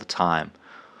all the time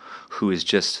who is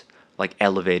just like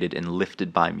elevated and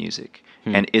lifted by music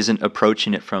and isn't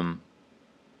approaching it from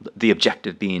the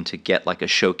objective being to get like a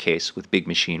showcase with Big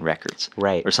Machine Records,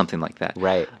 Right. or something like that,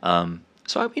 Right.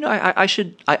 So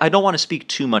I don't want to speak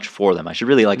too much for them. I should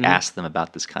really like ask them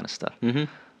about this kind of stuff.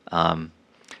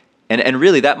 And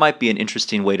really that might be an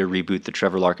interesting way to reboot the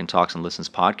Trevor Larkin Talks and Listens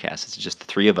podcast. It's just the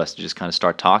three of us to just kind of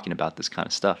start talking about this kind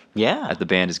of stuff. Yeah. As the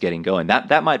band is getting going,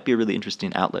 that might be a really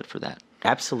interesting outlet for that.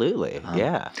 Absolutely.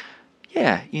 Yeah.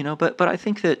 Yeah, but I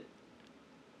think that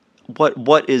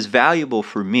what is valuable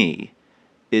for me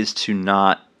is to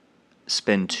not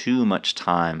spend too much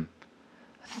time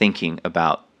thinking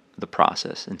about the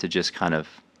process and to just kind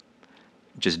of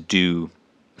just do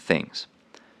things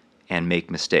and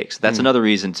make mistakes. That's another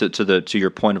reason to your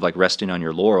point of like resting on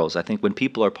your laurels. I think when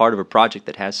people are part of a project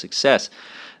that has success,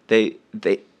 they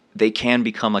can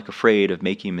become like afraid of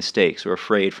making mistakes or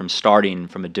afraid from starting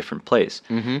from a different place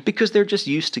because they're just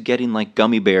used to getting like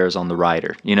gummy bears on the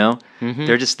rider,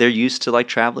 They're used to like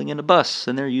traveling in a bus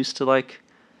and they're used to like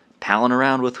palling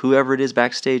around with whoever it is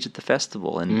backstage at the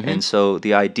festival. And so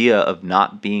the idea of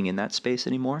not being in that space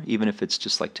anymore, even if it's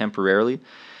just like temporarily,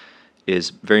 is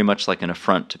very much like an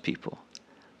affront to people.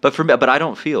 But I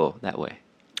don't feel that way.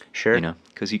 Sure.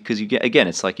 Because you get, again,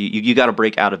 it's like you got to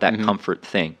break out of that comfort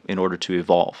thing in order to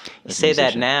evolve. You say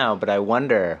that now, but I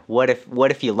wonder, what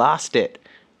if you lost it?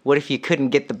 What if you couldn't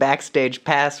get the backstage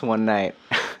pass one night?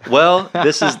 Well,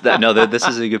 this is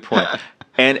a good point.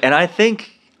 And I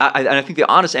think the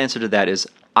honest answer to that is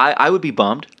I would be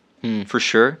bummed for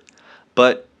sure,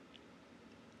 but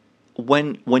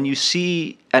when you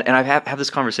see, and I have this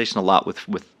conversation a lot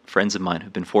with friends of mine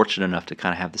who've been fortunate enough to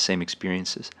kind of have the same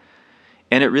experiences,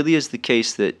 and it really is the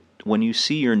case that when you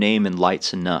see your name in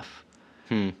lights enough,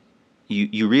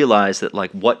 you realize that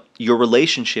like what your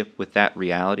relationship with that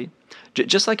reality,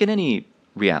 just like in any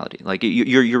reality, like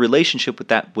your relationship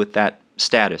with that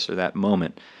status or that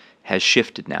moment has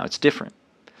shifted now. It's different.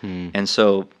 And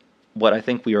so what I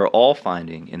think we are all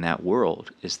finding in that world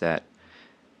is that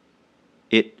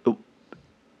it,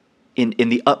 in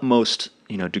the utmost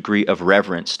degree of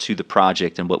reverence to the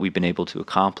project and what we've been able to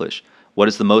accomplish, what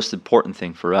is the most important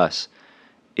thing for us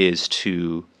is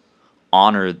to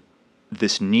honor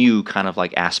this new kind of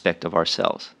like aspect of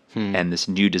ourselves and this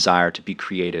new desire to be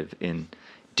creative in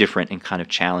different and kind of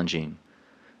challenging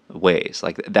ways.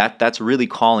 Like that's really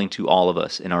calling to all of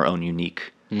us in our own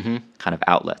unique kind of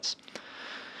outlets.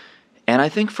 And I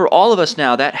think for all of us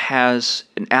now, that has,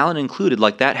 and Alan included,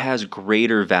 like that has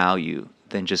greater value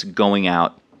than just going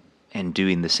out and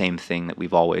doing the same thing that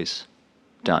we've always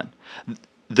done.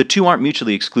 The two aren't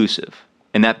mutually exclusive,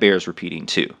 and that bears repeating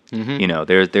too. You know,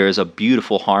 there is a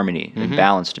beautiful harmony and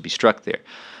balance to be struck there.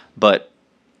 But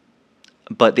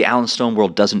the Alan Stone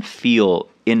world doesn't feel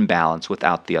in balance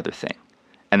without the other thing.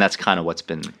 And that's kind of what's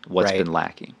been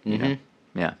lacking. You know?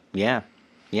 Yeah.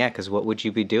 Yeah, because what would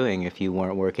you be doing if you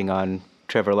weren't working on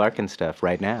Trevor Larkin stuff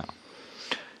right now?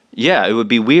 Yeah, it would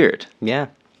be weird. Yeah.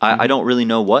 I don't really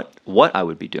know what I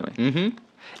would be doing.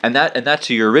 And that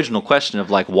to your original question of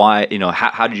like why, you know,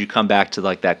 how did you come back to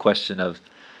like that question of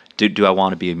do I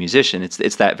want to be a musician?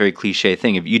 It's that very cliche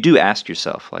thing. If you do ask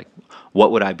yourself like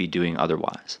what would I be doing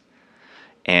otherwise?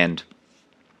 And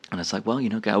it's like, well, you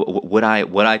know, God, would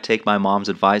I take my mom's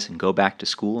advice and go back to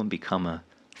school and become a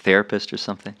therapist or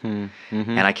something?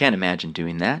 And I can't imagine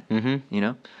doing that. You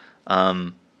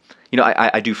know,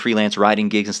 I do freelance writing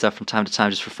gigs and stuff from time to time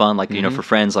just for fun, like you know, for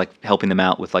friends, like helping them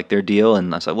out with like their deal.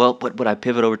 And I was like, well, would I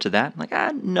pivot over to that? I'm like,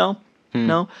 no.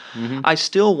 I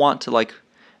still want to like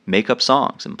make up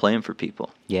songs and play them for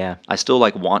people. Yeah, I still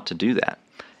like want to do that,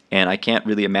 and I can't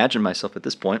really imagine myself at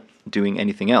this point doing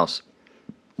anything else.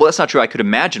 Well, that's not true. I could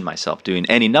imagine myself doing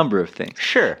any number of things.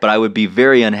 Sure. But I would be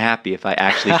very unhappy if I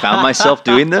actually found myself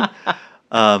doing them.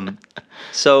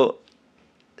 So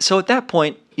at that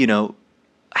point, you know,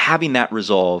 having that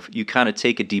resolve, you kind of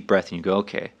take a deep breath and you go,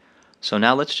 okay, so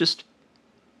now let's just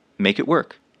make it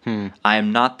work. I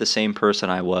am not the same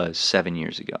person I was 7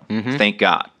 years ago. Thank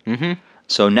God.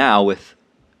 So now with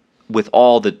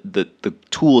all the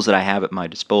tools that I have at my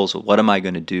disposal, what am I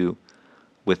going to do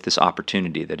with this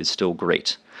opportunity that is still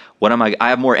great? I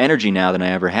have more energy now than I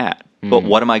ever had, but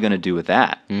what am I going to do with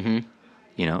that? You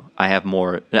know, I have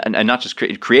more, and not just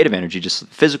creative energy, just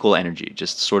physical energy,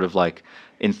 just sort of like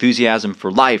enthusiasm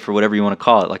for life or whatever you want to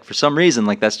call it. Like for some reason,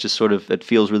 like that's just sort of, it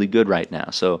feels really good right now.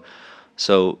 So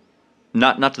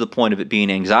not to the point of it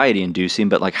being anxiety inducing,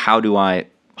 but like, how do I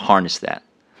harness that?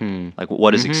 Like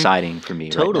what is exciting for me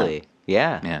totally. right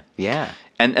now? Yeah. Yeah.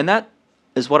 And that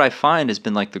is what I find has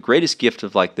been like the greatest gift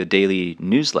of like the daily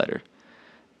newsletter,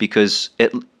 because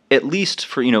at least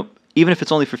for, you know, even if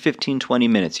it's only for 15, 20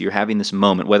 minutes, you're having this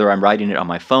moment, whether I'm writing it on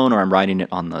my phone or I'm writing it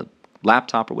on the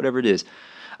laptop or whatever it is,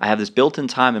 I have this built-in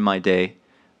time in my day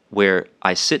where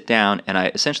I sit down and I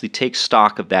essentially take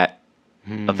stock of that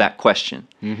question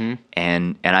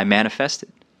and I manifest it.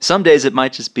 Some days it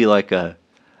might just be like a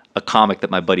comic that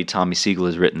my buddy Tommy Siegel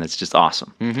has written that's just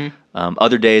awesome.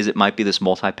 Other days it might be this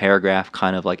multi-paragraph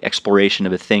kind of like exploration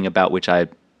of a thing about which I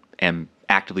am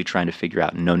actively trying to figure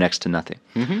out and know next to nothing.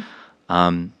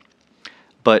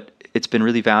 But it's been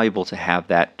really valuable to have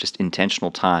that just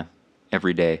intentional time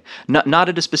every day. Not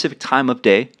at a specific time of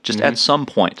day, just at some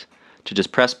point to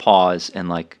just press pause and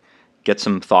like get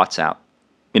some thoughts out.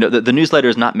 You know, the newsletter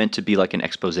is not meant to be like an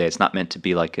expose. It's not meant to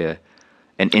be like an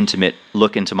intimate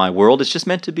look into my world. It's just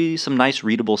meant to be some nice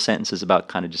readable sentences about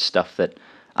kind of just stuff that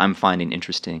I'm finding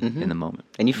interesting in the moment.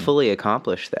 And you fully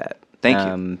accomplished that. Thank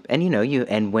you. And you know,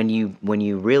 when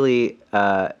you really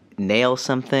nail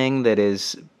something that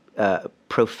is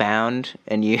profound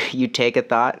and you take a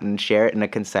thought and share it in a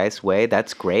concise way,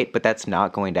 that's great, but that's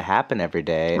not going to happen every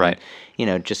day. Right. And, you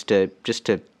know, just to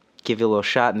give you a little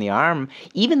shot in the arm,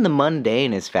 even the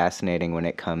mundane is fascinating when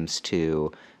it comes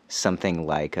to something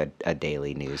like a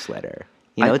daily newsletter.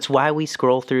 You know, it's why we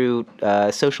scroll through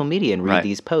social media and read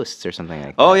these posts or something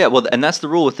like that. Oh, yeah. Well, and that's the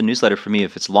rule with the newsletter for me.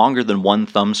 If it's longer than one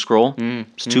thumb scroll,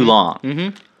 it's too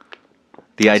long.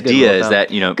 The idea is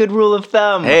that, you know... Good rule of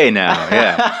thumb. Hey, now,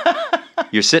 yeah.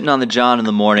 You're sitting on the John in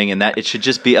the morning, and that it should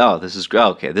just be, this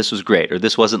was great, or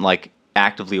this wasn't, like,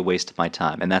 actively a waste of my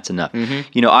time, and that's enough.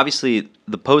 You know, obviously,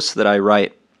 the posts that I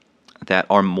write that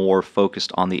are more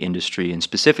focused on the industry, and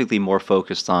specifically more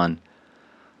focused on...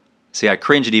 See, I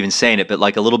cringe at even saying it, but,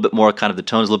 like, a little bit more, kind of, the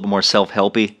tone's a little bit more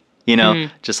self-helpy, you know?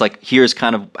 Just, like, here's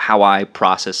kind of how I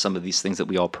process some of these things that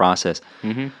we all process.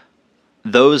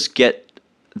 Those get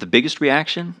the biggest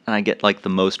reaction, and I get like the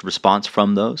most response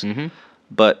from those,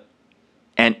 but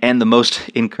and the most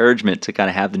encouragement to kind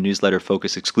of have the newsletter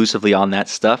focus exclusively on that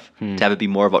stuff, to have it be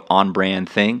more of an on-brand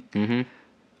thing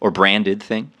or branded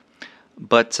thing.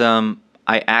 But I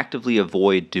actively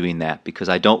avoid doing that because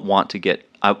I don't want to get.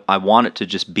 I want it to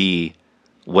just be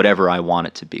whatever I want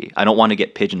it to be. I don't want to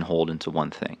get pigeonholed into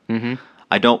one thing.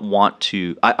 I don't want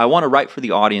to. I want to write for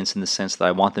the audience in the sense that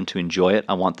I want them to enjoy it.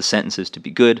 I want the sentences to be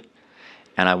good,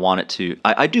 and I want it to.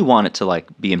 I do want it to like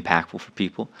be impactful for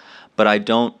people, but I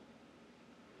don't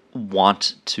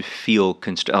want to feel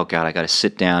oh God, I got to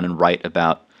sit down and write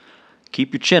about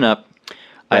keep your chin up.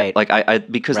 Right.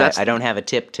 Because right. that's I don't have a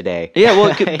tip today. Yeah,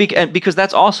 well, and because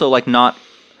that's also like not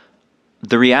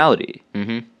the reality.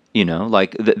 Mm-hmm. You know,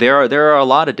 like there are a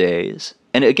lot of days,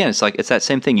 and again, it's like it's that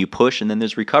same thing. You push, and then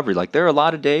there's recovery. Like there are a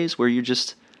lot of days where you're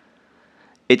just,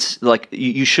 it's like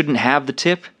you shouldn't have the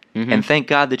tip, Mm-hmm. and thank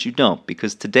God that you don't,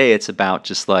 because today it's about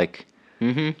just like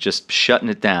Mm-hmm. just shutting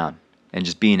it down and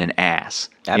just being an ass.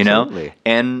 Absolutely. You know,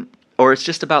 and or it's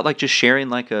just about like just sharing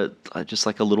like just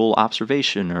like a little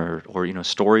observation or you know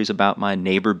stories about my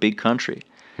neighbor, big country.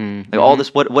 Mm-hmm. Like all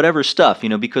this, whatever stuff, you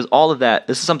know, because all of that,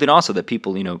 this is something also that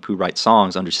people, you know, who write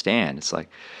songs understand. It's like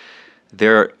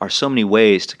there are so many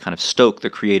ways to kind of stoke the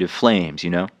creative flames, you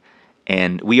know,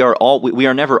 and we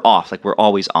are never off. Like we're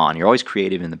always on. You're always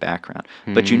creative in the background,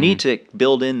 but you need to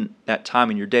build in that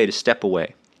time in your day to step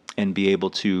away and be able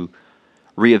to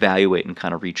reevaluate and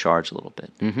kind of recharge a little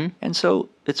bit. Mm-hmm. And so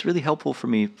it's really helpful for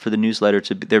me for the newsletter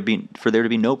for there to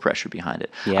be no pressure behind it.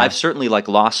 Yeah. I've certainly like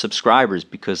lost subscribers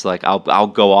because like I'll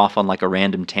go off on like a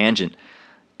random tangent,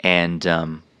 and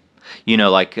you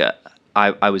know like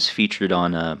I was featured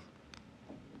on a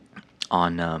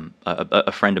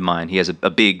friend of mine. He has a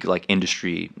big like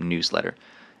industry newsletter,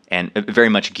 and very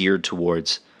much geared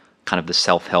towards kind of the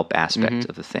self-help aspect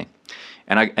of the thing.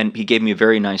 And he gave me a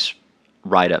very nice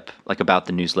write-up like about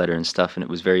the newsletter and stuff, and it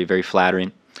was very, very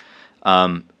flattering.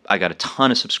 I got a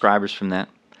ton of subscribers from that.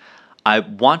 I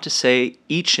want to say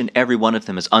each and every one of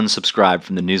them is unsubscribed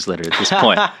from the newsletter at this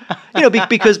point. You know,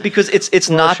 because it's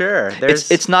Well, not sure.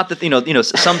 it's not that you know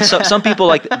some people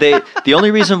like the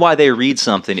only reason why they read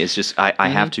something is just I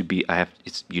have to be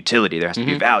it's utility. There has to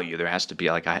be value. There has to be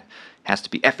has to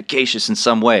be efficacious in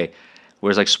some way.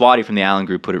 Whereas like Swati from the Allen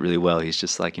Group put it really well. He's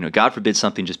just like, you know, God forbid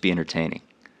something just be entertaining.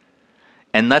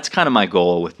 And that's kind of my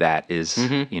goal with that is,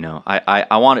 you know,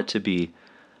 I want it to be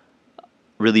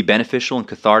really beneficial and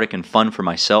cathartic and fun for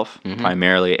myself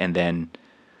primarily, and then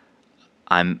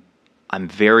I'm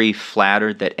very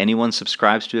flattered that anyone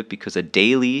subscribes to it because a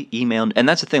daily email, and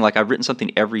that's the thing, like I've written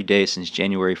something every day since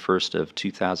January 1st of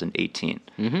 2018.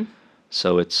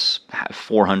 So it's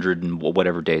 400 and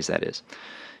whatever days that is.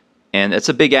 And it's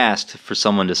a big ask for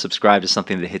someone to subscribe to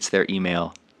something that hits their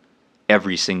email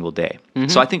every single day.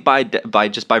 So I think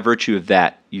by virtue of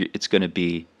that, it's going to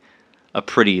be a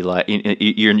pretty like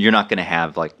you're not going to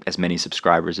have like as many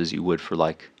subscribers as you would for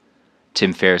like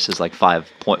Tim Ferriss's like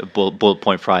bullet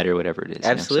point Friday or whatever it is.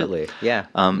 Absolutely, you know?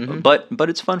 So, but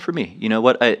it's fun for me. You know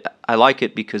what? I like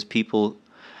it because people.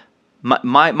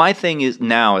 My thing is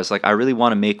now is like I really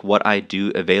want to make what I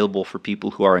do available for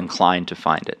people who are inclined to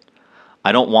find it.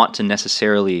 I don't want to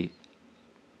necessarily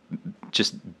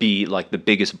just be like the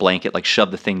biggest blanket, like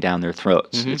shove the thing down their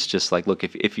throats. It's just like, look,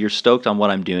 if you're stoked on what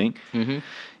I'm doing,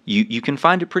 you can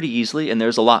find it pretty easily, and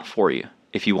there's a lot for you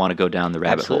if you want to go down the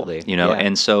rabbit hole. You know,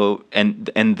 and so and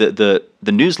the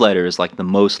newsletter is like the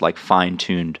most like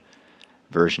fine-tuned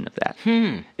version of that.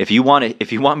 If you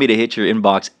want me to hit your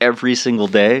inbox every single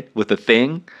day with a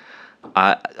thing,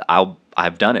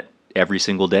 I've done it every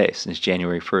single day since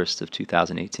January 1st of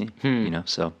 2018. You know,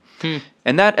 so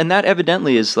and that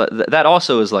evidently is that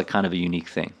also is like kind of a unique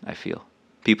thing. I feel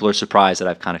people are surprised that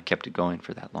I've kind of kept it going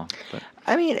for that long. But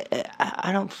I mean,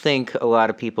 I don't think a lot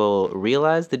of people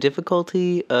realize the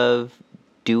difficulty of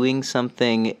doing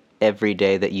something every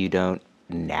day that you don't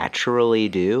naturally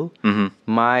do.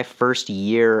 My first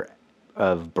year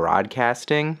of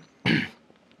broadcasting,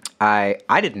 I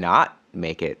did not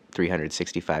make it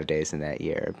 365 days in that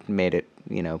year. Made it,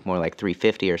 you know, more like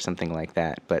 350 or something like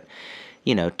that. But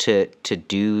you know, to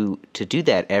do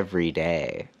that every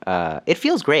day, it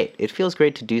feels great. It feels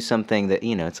great to do something that,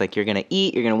 you know, it's like you're gonna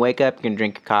eat, you're gonna wake up, you're gonna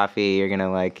drink a coffee, you're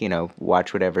gonna like, you know,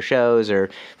 watch whatever shows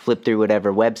or flip through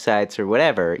whatever websites or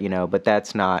whatever, you know. But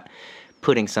that's not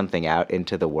putting something out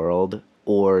into the world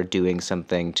or doing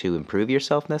something to improve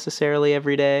yourself necessarily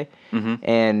every day.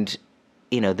 And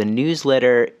you know, the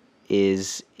newsletter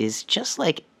is just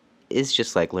like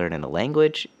learning a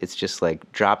language. It's just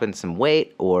like dropping some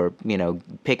weight or, you know,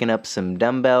 picking up some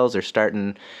dumbbells or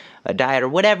starting a diet or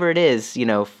whatever it is, you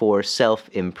know, for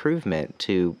self-improvement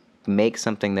to make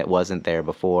something that wasn't there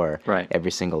before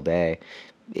every single day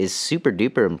is super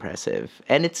duper impressive.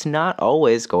 And it's not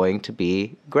always going to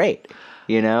be great.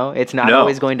 It's not No.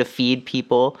 always going to feed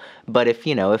people, but if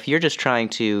you're just trying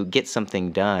to get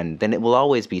something done, then it will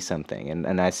always be something.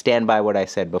 And I stand by what I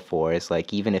said before. It's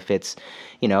like, even if it's,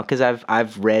 because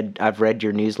I've read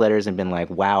your newsletters and been like,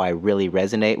 wow, I really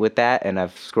resonate with that, and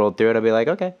I've scrolled through it. I'll be like,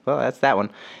 okay, well, that's that one,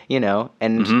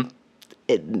 and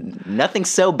nothing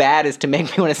so bad as to make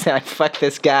me want to say, like, fuck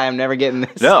this guy, I'm never getting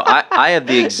this. No, I have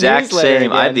the exact Newsletter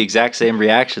same. I have again. the exact same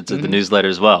reaction to the newsletter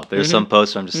as well. There's some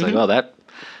posts where I'm just like, oh, that.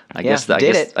 I guess I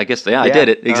did it. I did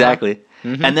it exactly.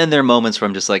 And then there are moments where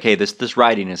I'm just like, hey, this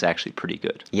writing is actually pretty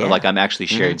good. Yeah. Or like I'm actually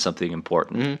sharing something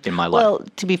important in my life. Well,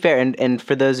 to be fair, and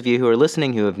for those of you who are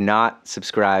listening who have not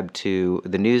subscribed to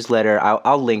the newsletter,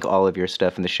 I'll link all of your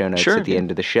stuff in the show notes at the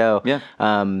end of the show. Yeah.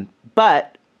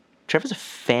 But Trevor's a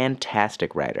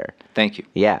fantastic writer. Thank you.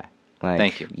 Yeah.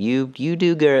 Thank you. You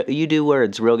do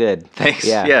words real good. Thanks.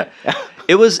 Yeah.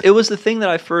 It was the thing that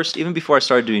I first, even before I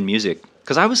started doing music,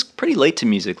 because I was pretty late to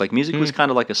music. Like, music was kind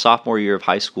of like a sophomore year of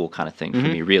high school kind of thing for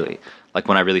me, really. Like,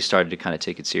 when I really started to kind of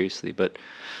take it seriously. But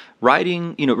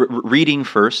writing, reading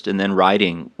first and then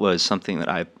writing was something that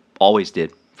I always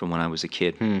did from when I was a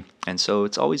kid. And so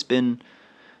it's always been,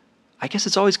 I guess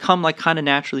it's always come like kind of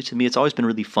naturally to me. It's always been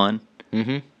really fun.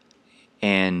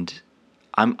 And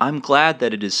I'm glad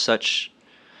that it is such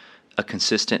a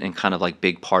consistent and kind of like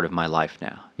big part of my life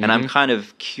now. And I'm kind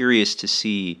of curious to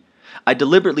see. I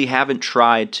deliberately haven't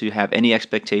tried to have any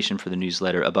expectation for the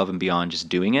newsletter above and beyond just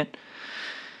doing it.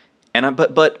 And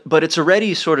but it's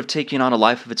already sort of taking on a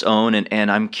life of its own, and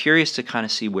I'm curious to kind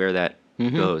of see where that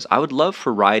goes. I would love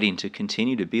for writing to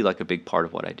continue to be like a big part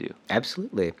of what I do.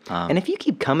 Absolutely. And if you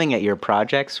keep coming at your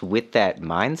projects with that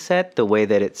mindset, the way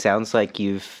that it sounds like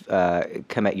you've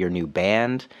come at your new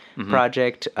band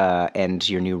project and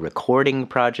your new recording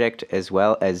project, as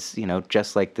well as,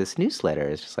 just like this newsletter,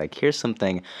 it's just like, here's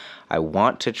something I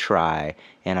want to try,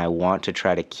 and I want to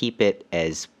try to keep it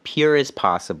as pure as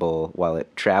possible while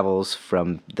it travels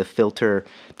from the filter,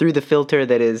 through the filter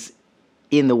that is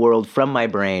in the world from my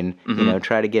brain,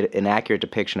 try to get an accurate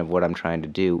depiction of what I'm trying to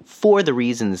do for the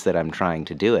reasons that I'm trying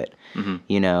to do it.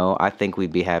 I think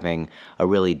we'd be having a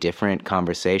really different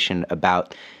conversation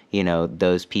about,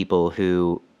 those people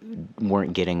who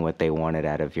weren't getting what they wanted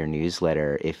out of your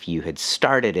newsletter if you had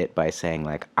started it by saying,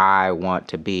 like, I want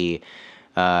to be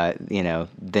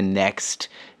the next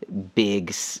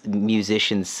big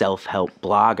musician self-help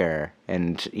blogger,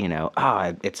 and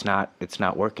it's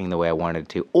not working the way I wanted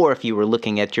to. Or if you were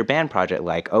looking at your band project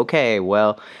like, okay,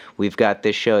 well, we've got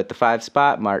this show at the 5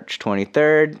 Spot March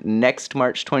 23rd, next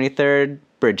March 23rd,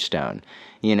 Bridgestone,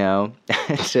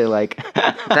 so like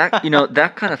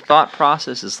that kind of thought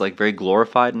process is like very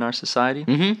glorified in our society.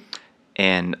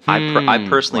 And I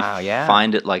personally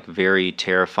find it like very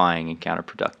terrifying and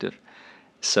counterproductive.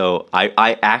 So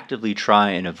I actively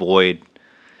try and avoid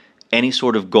any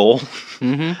sort of goal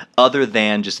other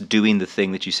than just doing the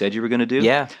thing that you said you were going to do.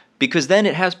 Yeah. Because then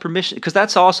it has permission. Because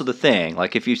that's also the thing.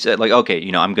 Like, if you said, like, okay,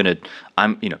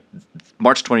 I'm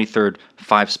March 23rd,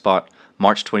 5 Spot,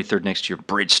 March 23rd next year,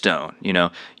 Bridgestone.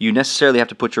 You necessarily have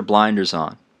to put your blinders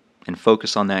on and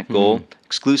focus on that goal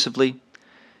exclusively.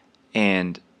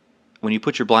 And when you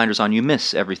put your blinders on, you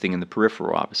miss everything in the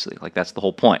peripheral, obviously. Like, that's the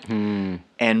whole point.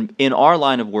 And in our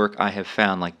line of work, I have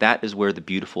found, like, that is where the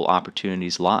beautiful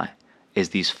opportunities lie, is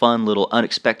these fun little,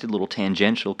 unexpected little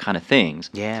tangential kind of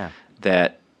things. Yeah.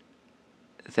 That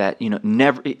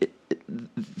never,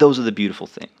 those are the beautiful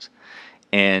things.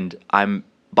 And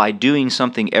by doing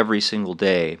something every single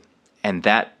day, and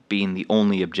that being the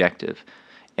only objective,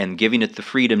 and giving it the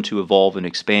freedom to evolve and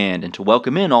expand and to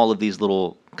welcome in all of these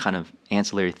little kind of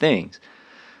ancillary things,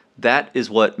 that is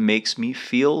what makes me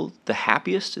feel the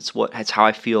happiest. It's how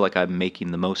I feel like I'm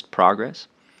making the most progress.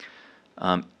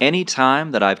 Any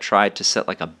time that I've tried to set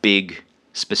like a big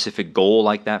specific goal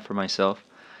like that for myself,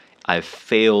 I've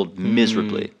failed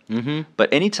miserably.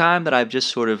 But any time that I've just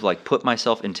sort of like put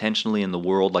myself intentionally in the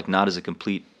world, like not as a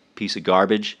complete piece of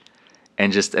garbage,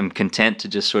 and just am content to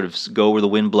just sort of go where the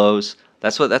wind blows.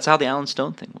 That's how the Alan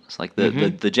Stone thing was. Like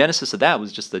the genesis of that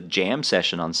was just a jam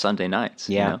session on Sunday nights.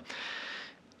 Yeah.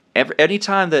 Any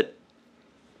time that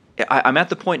I'm at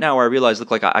the point now where I realize,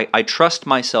 look, like I trust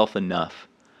myself enough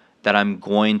that I'm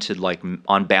going to, like,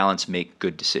 on balance, make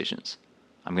good decisions.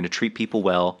 I'm going to treat people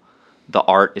well. The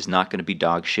art is not going to be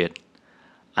dog shit.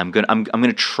 I'm going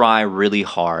to try really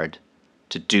hard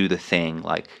to do the thing,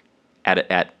 like,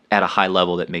 at a high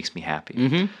level that makes me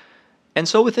happy. And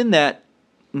so within that,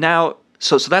 now,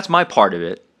 so that's my part of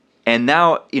it. And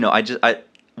now, I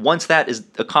once that is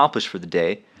accomplished for the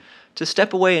day, to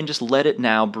step away and just let it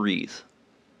now breathe.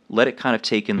 Let it kind of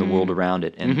take in the world around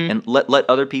it, and let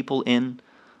other people in.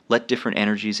 let different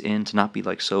energies in, to not be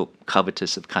like so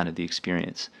covetous of kind of the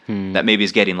experience. That maybe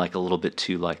is getting like a little bit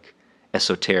too like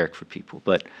esoteric for people,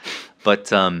 but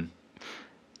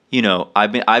you know,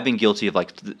 I've been guilty of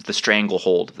like the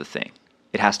stranglehold of the thing.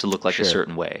 It has to look like a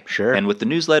certain way. Sure. And with the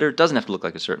newsletter, it doesn't have to look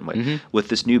like a certain way. With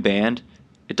this new band,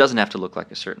 it doesn't have to look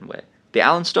like a certain way. The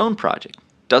Alan Stone project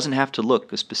doesn't have to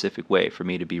look a specific way for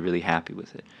me to be really happy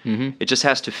with it. It just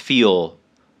has to feel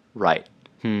right.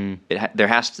 It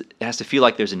has to feel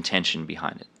like there's intention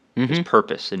behind it. There's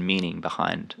purpose and meaning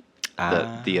behind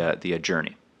the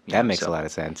journey. That makes a lot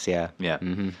of sense. Yeah. Yeah.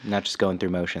 Not just going through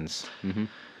motions.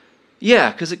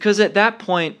 Yeah, because at that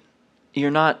point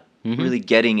you're not really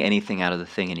getting anything out of the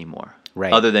thing anymore,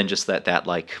 right? Other than just that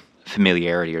like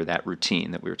familiarity or that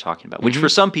routine that we were talking about, which for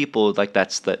some people like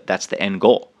that's the end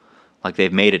goal, like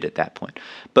they've made it at that point.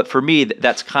 But for me,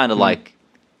 that's kind of like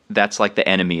that's like the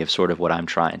enemy of sort of what I'm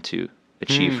trying to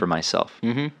achieve for myself.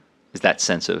 Is that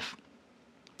sense of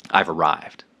I've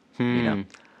arrived, you know.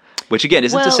 Which again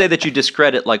isn't to say that you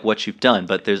discredit like what you've done,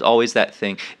 but there's always that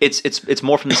thing. It's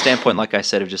more from the standpoint, like I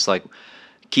said, of just like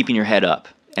keeping your head up,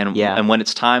 and when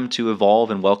it's time to evolve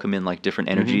and welcome in like different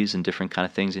energies and different kind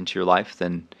of things into your life,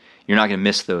 then you're not going to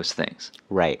miss those things.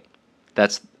 Right.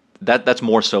 That's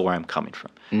more so where I'm coming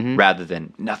from, rather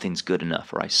than nothing's good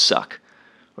enough or I suck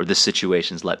or this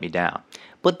situation's let me down.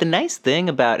 But the nice thing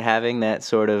about having that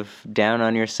sort of down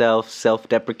on yourself,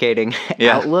 self-deprecating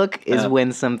outlook is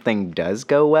when something does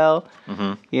go well,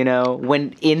 you know,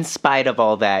 when in spite of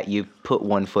all that, you put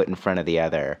one foot in front of the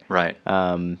other. Right.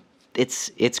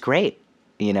 It's great,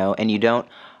 you know, and you don't,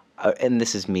 and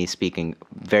this is me speaking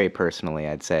very personally,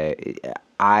 I'd say,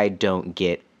 I don't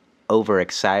get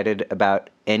overexcited about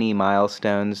any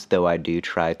milestones, though I do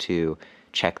try to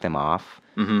check them off,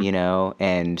 you know,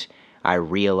 and I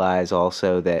realize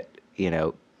also that, you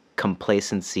know,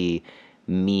 complacency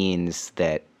means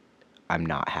that I'm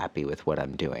not happy with what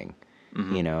I'm doing.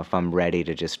 You know, if I'm ready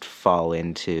to just fall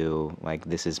into, like,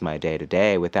 this is my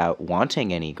day-to-day without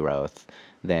wanting any growth,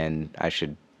 then I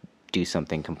should do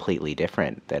something completely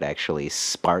different that actually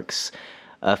sparks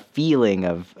a feeling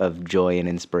of joy and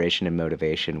inspiration and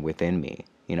motivation within me,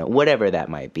 you know, whatever that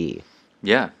might be.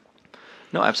 Yeah.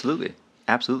 No, absolutely.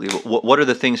 Absolutely. What are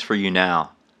the things for you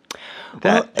now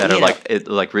that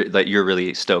are you're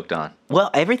really stoked on? Well,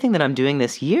 everything that I'm doing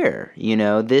this year, you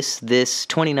know, this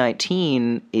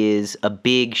 2019 is a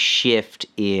big shift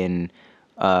in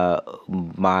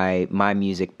my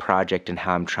music project and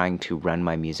how I'm trying to run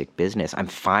my music business. I'm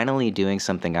finally doing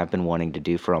something I've been wanting to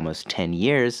do for almost 10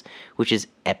 years, which is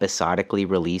episodically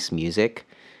release music,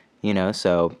 you know,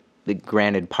 so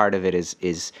granted part of it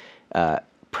is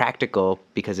practical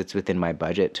because it's within my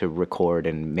budget to record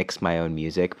and mix my own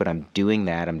music, but I'm doing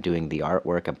that. I'm doing the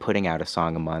artwork. I'm putting out a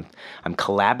song a month. I'm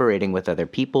collaborating with other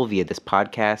people via this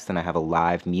podcast, and I have a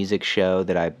live music show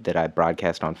that I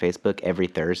broadcast on Facebook every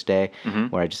Thursday,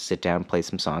 where I just sit down, play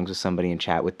some songs with somebody, and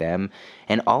chat with them.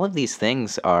 And all of these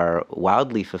things are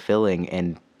wildly fulfilling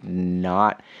and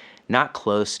not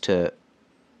close to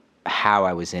how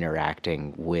I was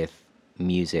interacting with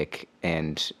music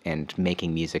and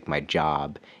making music my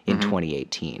job in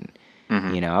 2018.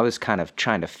 You know, I was kind of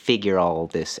trying to figure all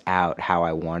this out, how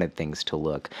I wanted things to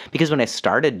look. Because when I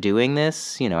started doing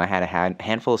this, you know, I had a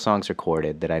handful of songs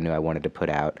recorded that I knew I wanted to put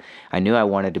out. I knew I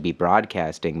wanted to be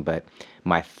broadcasting, but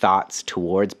my thoughts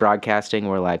towards broadcasting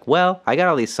were like, well, I got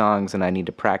all these songs and I need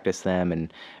to practice them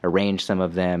and arrange some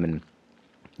of them, and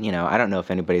you know, I don't know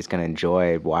if anybody's going to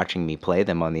enjoy watching me play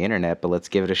them on the internet, but let's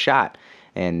give it a shot.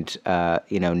 And,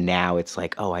 you know, now it's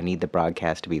like, oh, I need the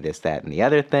broadcast to be this, that, and the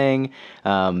other thing.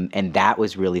 And that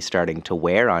was really starting to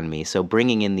wear on me. So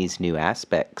bringing in these new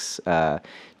aspects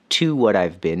to what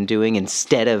I've been doing,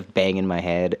 instead of banging my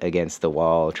head against the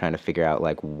wall, trying to figure out,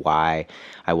 like, why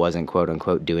I wasn't, quote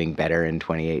unquote, doing better in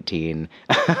 2018.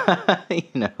 You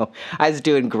know, I was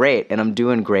doing great, and I'm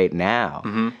doing great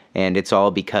now. And it's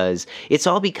all because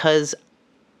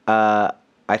I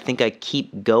think I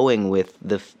keep going with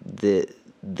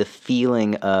the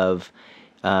feeling of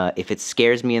if it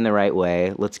scares me in the right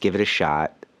way, let's give it a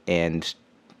shot. And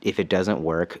if it doesn't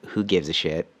work, who gives a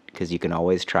shit? Because you can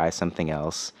always try something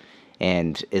else.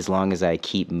 And as long as I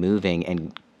keep moving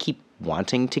and keep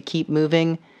wanting to keep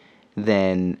moving,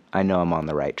 then I know I'm on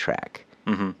the right track.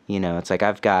 You know, it's like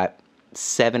I've got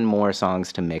 7 more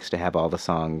songs to mix to have all the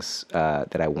songs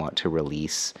that I want to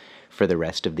release for the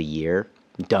rest of the year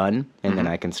done, and then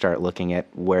I can start looking at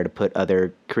where to put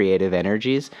other creative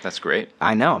energies. That's great.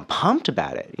 I know, I'm pumped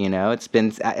about it. You know,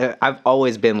 I've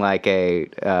always been like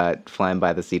a flying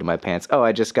by the seat of my pants. Oh,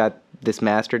 I just got this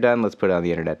master done, let's put it on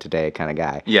the internet today kind of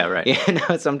guy. Yeah, right.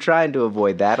 So I'm trying to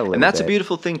avoid that a little bit. And that's a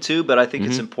beautiful thing too, but I think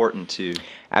it's important to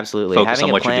absolutely focus having on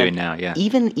a what plan, you're doing now, yeah.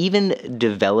 Even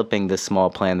developing the small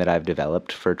plan that I've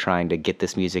developed for trying to get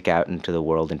this music out into the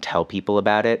world and tell people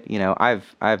about it,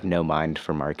 I've no mind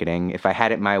for marketing. If I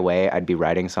had it my way, I'd be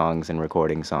writing songs and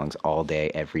recording songs all day,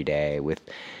 every day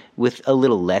with a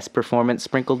little less performance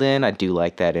sprinkled in. I do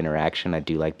like that interaction. I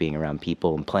do like being around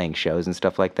people and playing shows and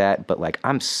stuff like that. But like,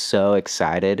 I'm so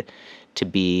excited to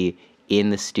be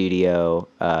in the studio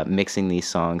mixing these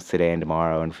songs today and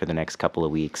tomorrow and for the next couple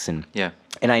of weeks. And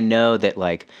I know that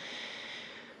like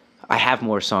I have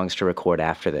more songs to record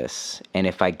after this. And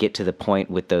if I get to the point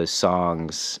with those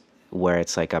songs where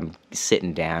it's like I'm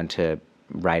sitting down to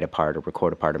write a part or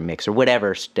record a part or mix or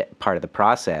whatever part of the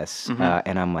process,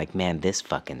 and I'm like, man, this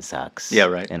fucking sucks. Yeah,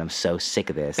 right. And I'm so sick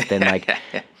of this. Then like,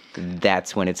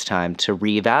 that's when it's time to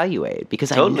reevaluate, because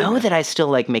Totally, I know man. that I still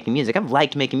like making music. I've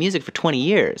liked making music for 20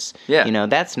 years. Yeah.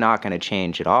 That's not going to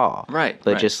change at all. Right.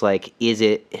 But right. just like, is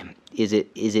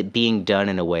it being done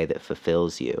in a way that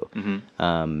fulfills you?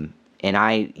 And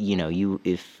I,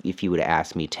 if you would have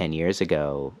asked me 10 years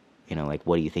ago, like,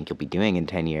 what do you think you'll be doing in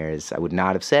 10 years? I would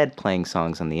not have said playing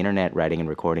songs on the internet, writing and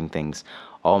recording things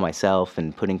all myself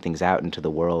and putting things out into the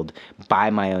world by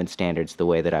my own standards the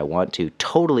way that I want to,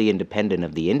 totally independent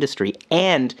of the industry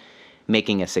and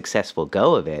making a successful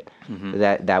go of it.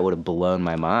 That would have blown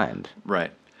my mind.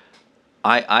 Right.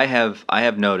 I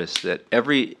have noticed that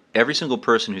every single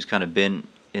person who's kind of been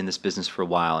in this business for a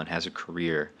while and has a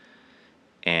career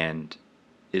and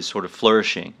is sort of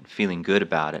flourishing, feeling good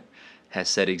about it, has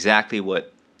said exactly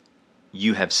what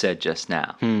you have said just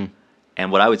now. And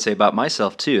what I would say about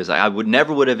myself too is I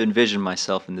never would have envisioned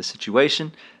myself in this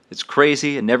situation. It's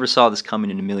crazy. I never saw this coming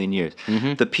in a million years.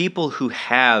 The people who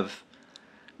have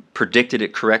predicted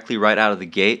it correctly right out of the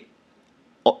gate,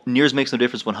 nears makes no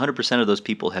difference. 100% of those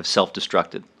people have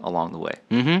self-destructed along the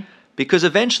way. Because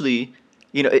eventually,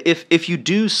 if you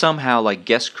do somehow like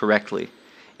guess correctly,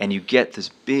 and you get this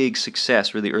big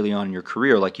success really early on in your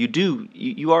career, like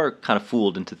you are kind of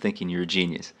fooled into thinking you're a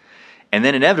genius. And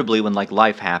then inevitably when like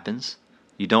life happens,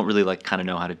 you don't really like kind of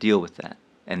know how to deal with that.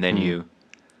 And then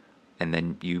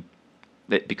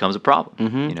it becomes a problem,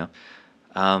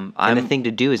 And the thing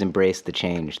to do is embrace the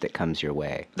change that comes your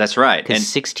way. That's right. Because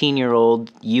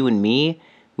 16-year-old you and me,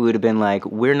 we would have been like,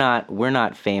 we're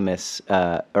not famous,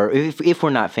 or if we're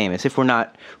not famous, if we're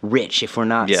not rich, if we're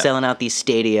not selling out these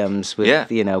stadiums with,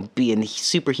 being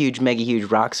super huge, mega huge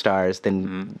rock stars,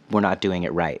 then we're not doing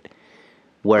it right.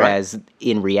 Whereas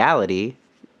in reality,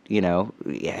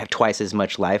 have twice as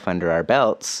much life under our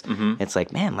belts. It's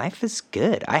like, man, life is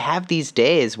good. I have these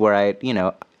days where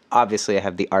obviously I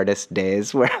have the artist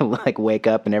days where I like wake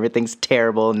up and everything's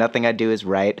terrible. Nothing I do is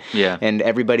right. And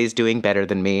everybody's doing better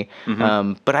than me.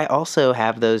 But I also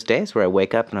have those days where I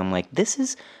wake up and I'm like, this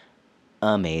is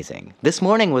amazing. This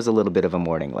morning was a little bit of a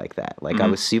morning like that. Like I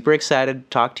was super excited to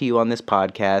talk to you on this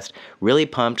podcast, really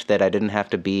pumped that I didn't have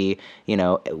to be,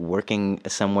 working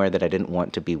somewhere that I didn't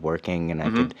want to be working, and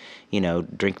I could,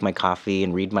 drink my coffee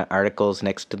and read my articles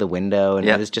next to the window. And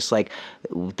it was just like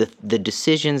the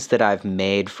decisions that I've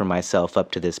made for myself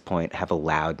up to this point have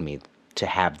allowed me to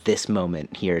have this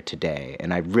moment here today.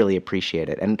 And I really appreciate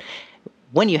it. And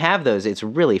when you have those, it's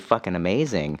really fucking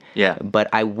amazing. Yeah. But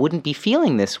I wouldn't be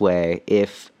feeling this way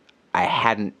if I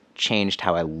hadn't changed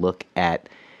how I look at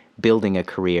building a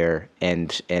career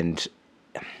and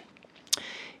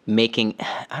making,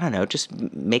 just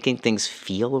making things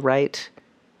feel right.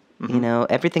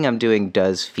 Everything I'm doing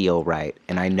does feel right.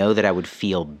 And I know that I would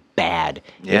feel bad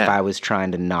if I was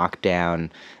trying to knock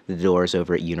down the doors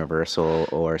over at Universal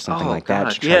or something like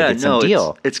that to try to get some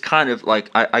deal. It's kind of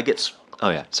like I get... Oh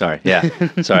yeah, sorry. Yeah,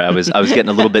 sorry. I was getting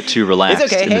a little bit too relaxed.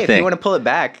 It's okay. In the Hey, thing. if you want to pull it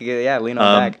back, lean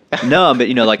on back. No, but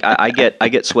like I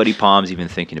get sweaty palms even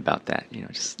thinking about that.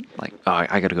 Just like, oh,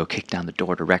 I got to go kick down the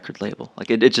door to record label. Like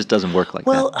it just doesn't work like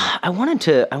that. Well, I wanted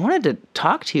to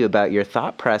talk to you about your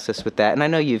thought process with that, and I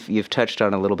know you've touched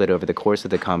on a little bit over the course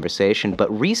of the conversation, but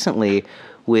recently,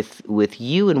 with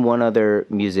you and one other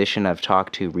musician I've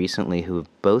talked to recently, who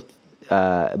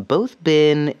have both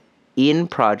been in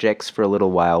projects for a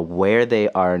little while where they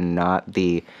are not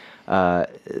the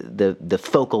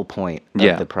focal point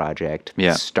of the project,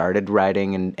 started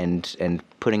writing and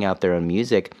putting out their own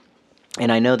music. And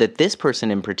I know that this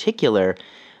person in particular,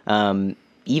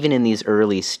 even in these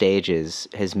early stages,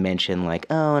 has mentioned like,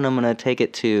 oh, and I'm going to take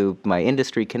it to my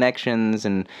industry connections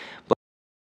and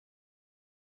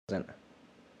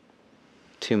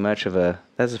too much of a...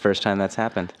 That's the first time that's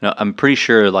happened. No, I'm pretty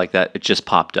sure like that it just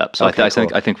popped up. So Okay, I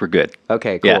think we're good.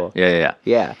 Okay, cool. Yeah.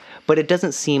 Yeah. But it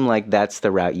doesn't seem like that's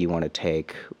the route you want to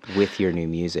take with your new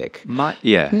music.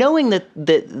 Yeah. Knowing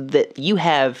that you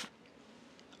have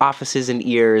offices and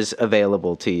ears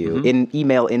available to you in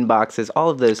email inboxes, all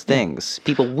of those things,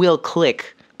 people will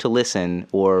click to listen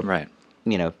or,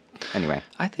 anyway.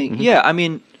 I think, I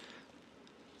mean,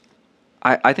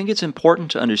 I think it's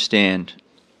important to understand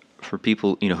for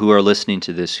people, who are listening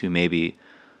to this who maybe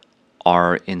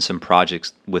are in some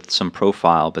projects with some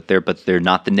profile, but they're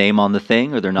not the name on the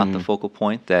thing, or they're not the focal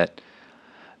point, that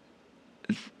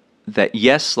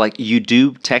yes, like, you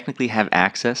do technically have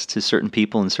access to certain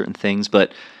people and certain things,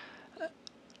 but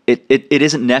it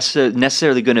isn't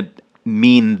necessarily going to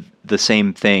mean the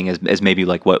same thing as maybe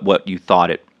like what you thought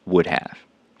it would have,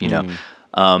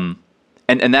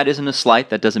 And that isn't a slight.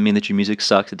 That doesn't mean that your music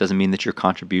sucks. It doesn't mean that your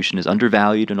contribution is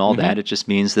undervalued and all that. It just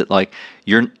means that, like,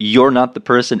 you're not the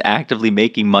person actively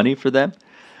making money for them.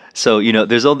 So,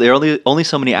 there are only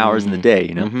so many hours in the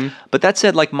day, But that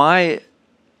said, like, my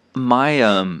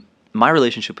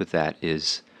relationship with that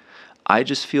is, I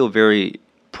just feel very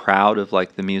proud of,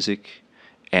 like, the music,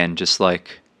 and just,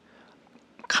 like,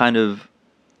 kind of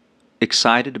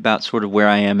excited about sort of where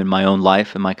I am in my own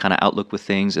life and my kind of outlook with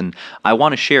things, and I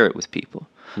want to share it with people.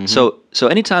 So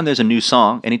anytime there's a new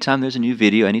song, anytime there's a new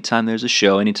video, anytime there's a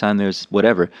show, anytime there's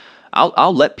whatever,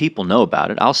 I'll let people know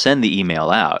about it. I'll send the email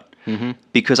out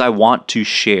because I want to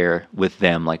share with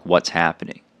them, like, what's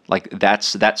happening. Like,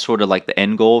 that's sort of like the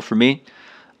end goal for me.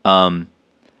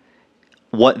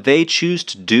 What they choose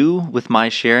to do with my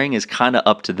sharing is kind of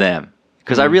up to them.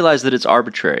 Because I realize that it's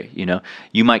arbitrary,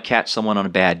 You might catch someone on a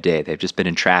bad day. They've just been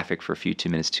in traffic for a few 2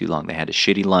 minutes too long. They had a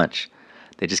shitty lunch.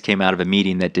 They just came out of a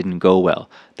meeting that didn't go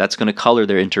well. That's going to color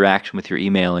their interaction with your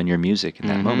email and your music in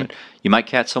that moment. You might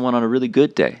catch someone on a really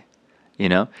good day,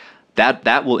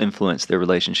 That will influence their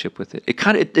relationship with it.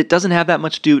 It doesn't have that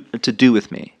much to do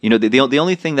with me. The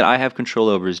only thing that I have control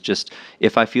over is just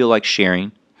if I feel like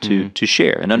sharing to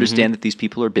share and understand that these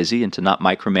people are busy, and to not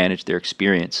micromanage their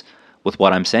experience with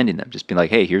what I'm sending them. Just being like,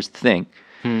 hey, here's the thing.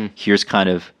 Here's kind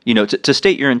of, to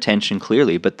state your intention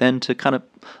clearly, but then to kind of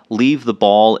leave the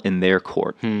ball in their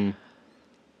court. And,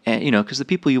 because the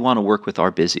people you want to work with are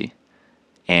busy,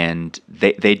 and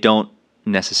they don't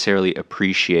necessarily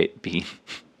appreciate being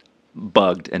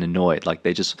bugged and annoyed. Like,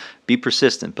 they just be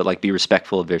persistent, but, like, be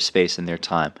respectful of their space and their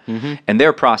time and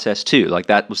their process too. Like,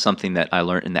 that was something that I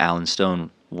learned in the Alan Stone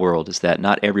world, is that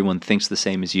not everyone thinks the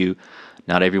same as you.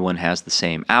 Not everyone has the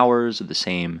same hours or the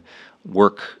same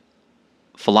work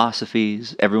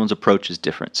philosophies. Everyone's approach is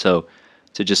different. So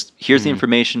to just, here's the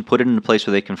information, put it in a place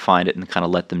where they can find it, and kind of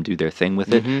let them do their thing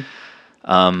with it.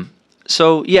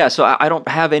 So I don't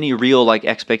have any real, like,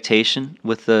 expectation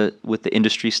with the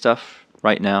industry stuff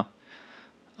right now.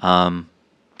 I'm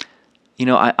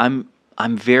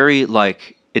very,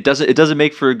 like, it doesn't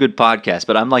make for a good podcast,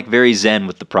 but I'm, like, very zen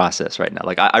with the process right now.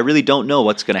 Like, I really don't know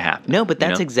what's going to happen. No, but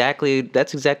that's exactly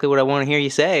what I want to hear you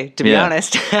say, to be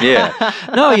honest. No,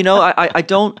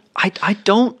 I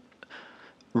don't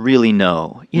really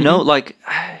know. Like,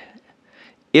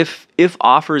 if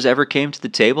offers ever came to the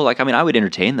table, like, I mean, I would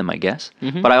entertain them, I guess.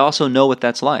 But I also know what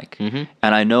that's like. And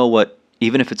I know what,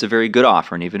 even if it's a very good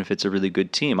offer, and even if it's a really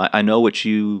good team, I know what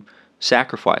you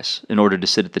sacrifice in order to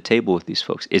sit at the table with these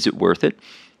folks. Is it worth it?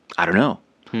 I don't know.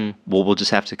 Well, we'll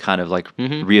just have to kind of, like,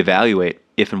 reevaluate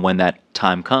if and when that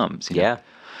time comes. Yeah.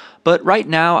 But right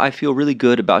now, I feel really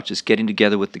good about just getting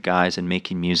together with the guys and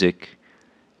making music,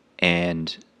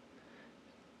 and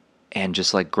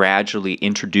just, like, gradually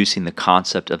introducing the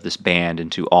concept of this band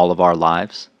into all of our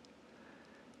lives,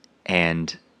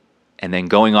 and then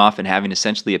going off and having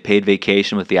essentially a paid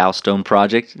vacation with the Al Stone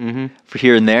project for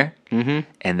here and there, and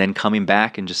then coming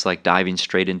back and just, like, diving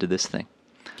straight into this thing.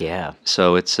 Yeah.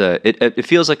 So it's it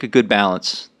feels like a good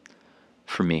balance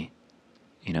for me,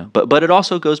 But it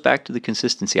also goes back to the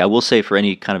consistency. I will say, for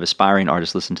any kind of aspiring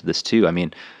artist, listen to this too. I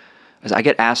mean, as I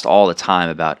get asked all the time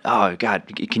about, oh God,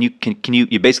 can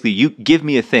you basically, you give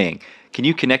me a thing. Can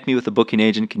you connect me with a booking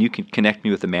agent? Can you connect me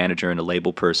with a manager and a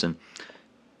label person?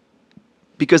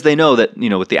 Because they know that,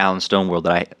 with the Alan Stone world,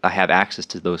 that I have access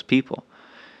to those people.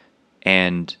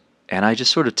 And I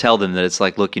just sort of tell them that it's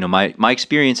like, look, my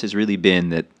experience has really been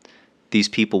that these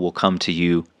people will come to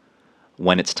you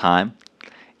when it's time.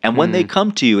 And when they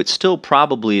come to you, it still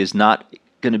probably is not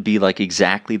going to be, like,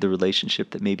 exactly the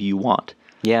relationship that maybe you want.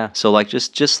 Yeah. So, like,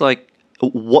 just like,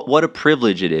 what a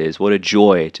privilege it is, what a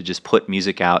joy to just put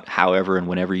music out however and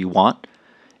whenever you want,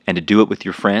 and to do it with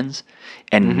your friends,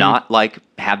 and not, like,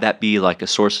 have that be, like, a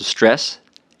source of stress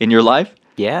in your life.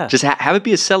 Yeah. Just have it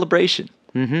be a celebration.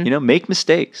 Make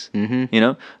mistakes.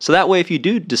 So that way, if you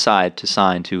do decide to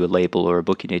sign to a label or a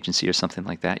booking agency or something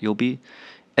like that, you'll be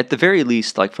at the very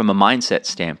least, like from a mindset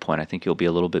standpoint, I think you'll be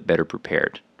a little bit better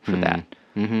prepared for that.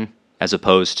 Mm-hmm. As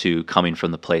opposed to coming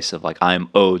from the place of like, I'm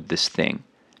owed this thing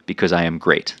because I am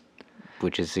great.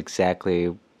 Which is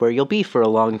exactly where you'll be for a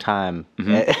long time.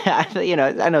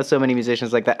 I know so many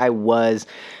musicians like that. Was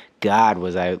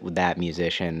I that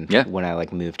musician when I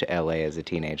like moved to LA as a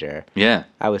teenager. Yeah.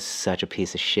 I was such a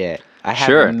piece of shit. I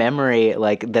have a memory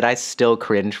like that I still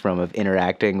cringe from of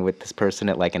interacting with this person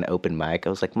at like an open mic. I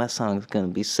was like, my song's gonna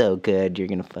be so good, you're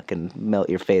gonna fucking melt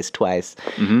your face twice.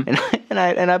 And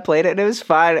I played it and it was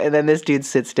fine. And then this dude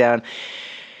sits down.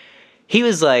 He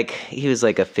was like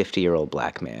a 50-year-old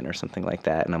black man or something like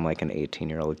that, and I'm like an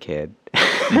 18-year-old kid.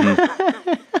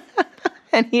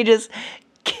 And he just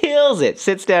kills it.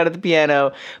 Sits down at the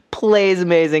piano, plays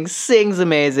amazing, sings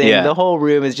amazing. Yeah. The whole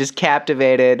room is just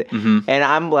captivated. And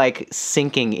I'm like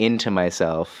sinking into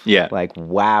myself. Yeah. Like,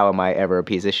 wow, am I ever a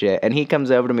piece of shit? And he comes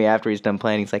over to me after he's done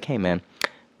playing. He's like, hey, man,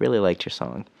 really liked your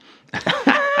song.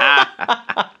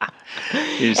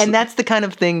 And that's the kind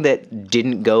of thing that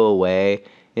didn't go away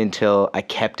until I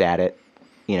kept at it.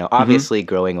 You know, obviously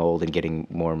growing old and getting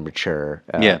more mature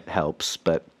helps.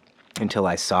 But until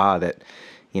I saw that,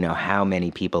 you know, how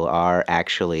many people are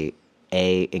actually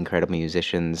A, incredible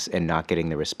musicians and not getting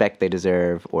the respect they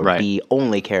deserve, or B,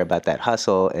 only care about that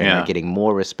hustle and are getting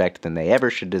more respect than they ever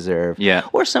should deserve,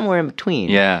 or somewhere in between.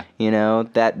 Yeah. You know,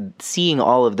 that seeing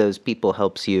all of those people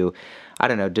helps you, I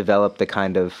don't know, develop the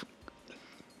kind of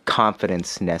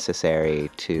confidence necessary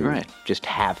to just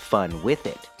have fun with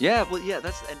it. Yeah, well, yeah,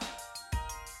 that's...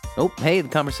 Oh, hey, the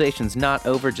conversation's not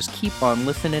over. Just keep on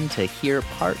listening to hear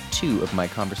part 2 of my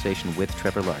conversation with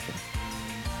Trevor Larkin.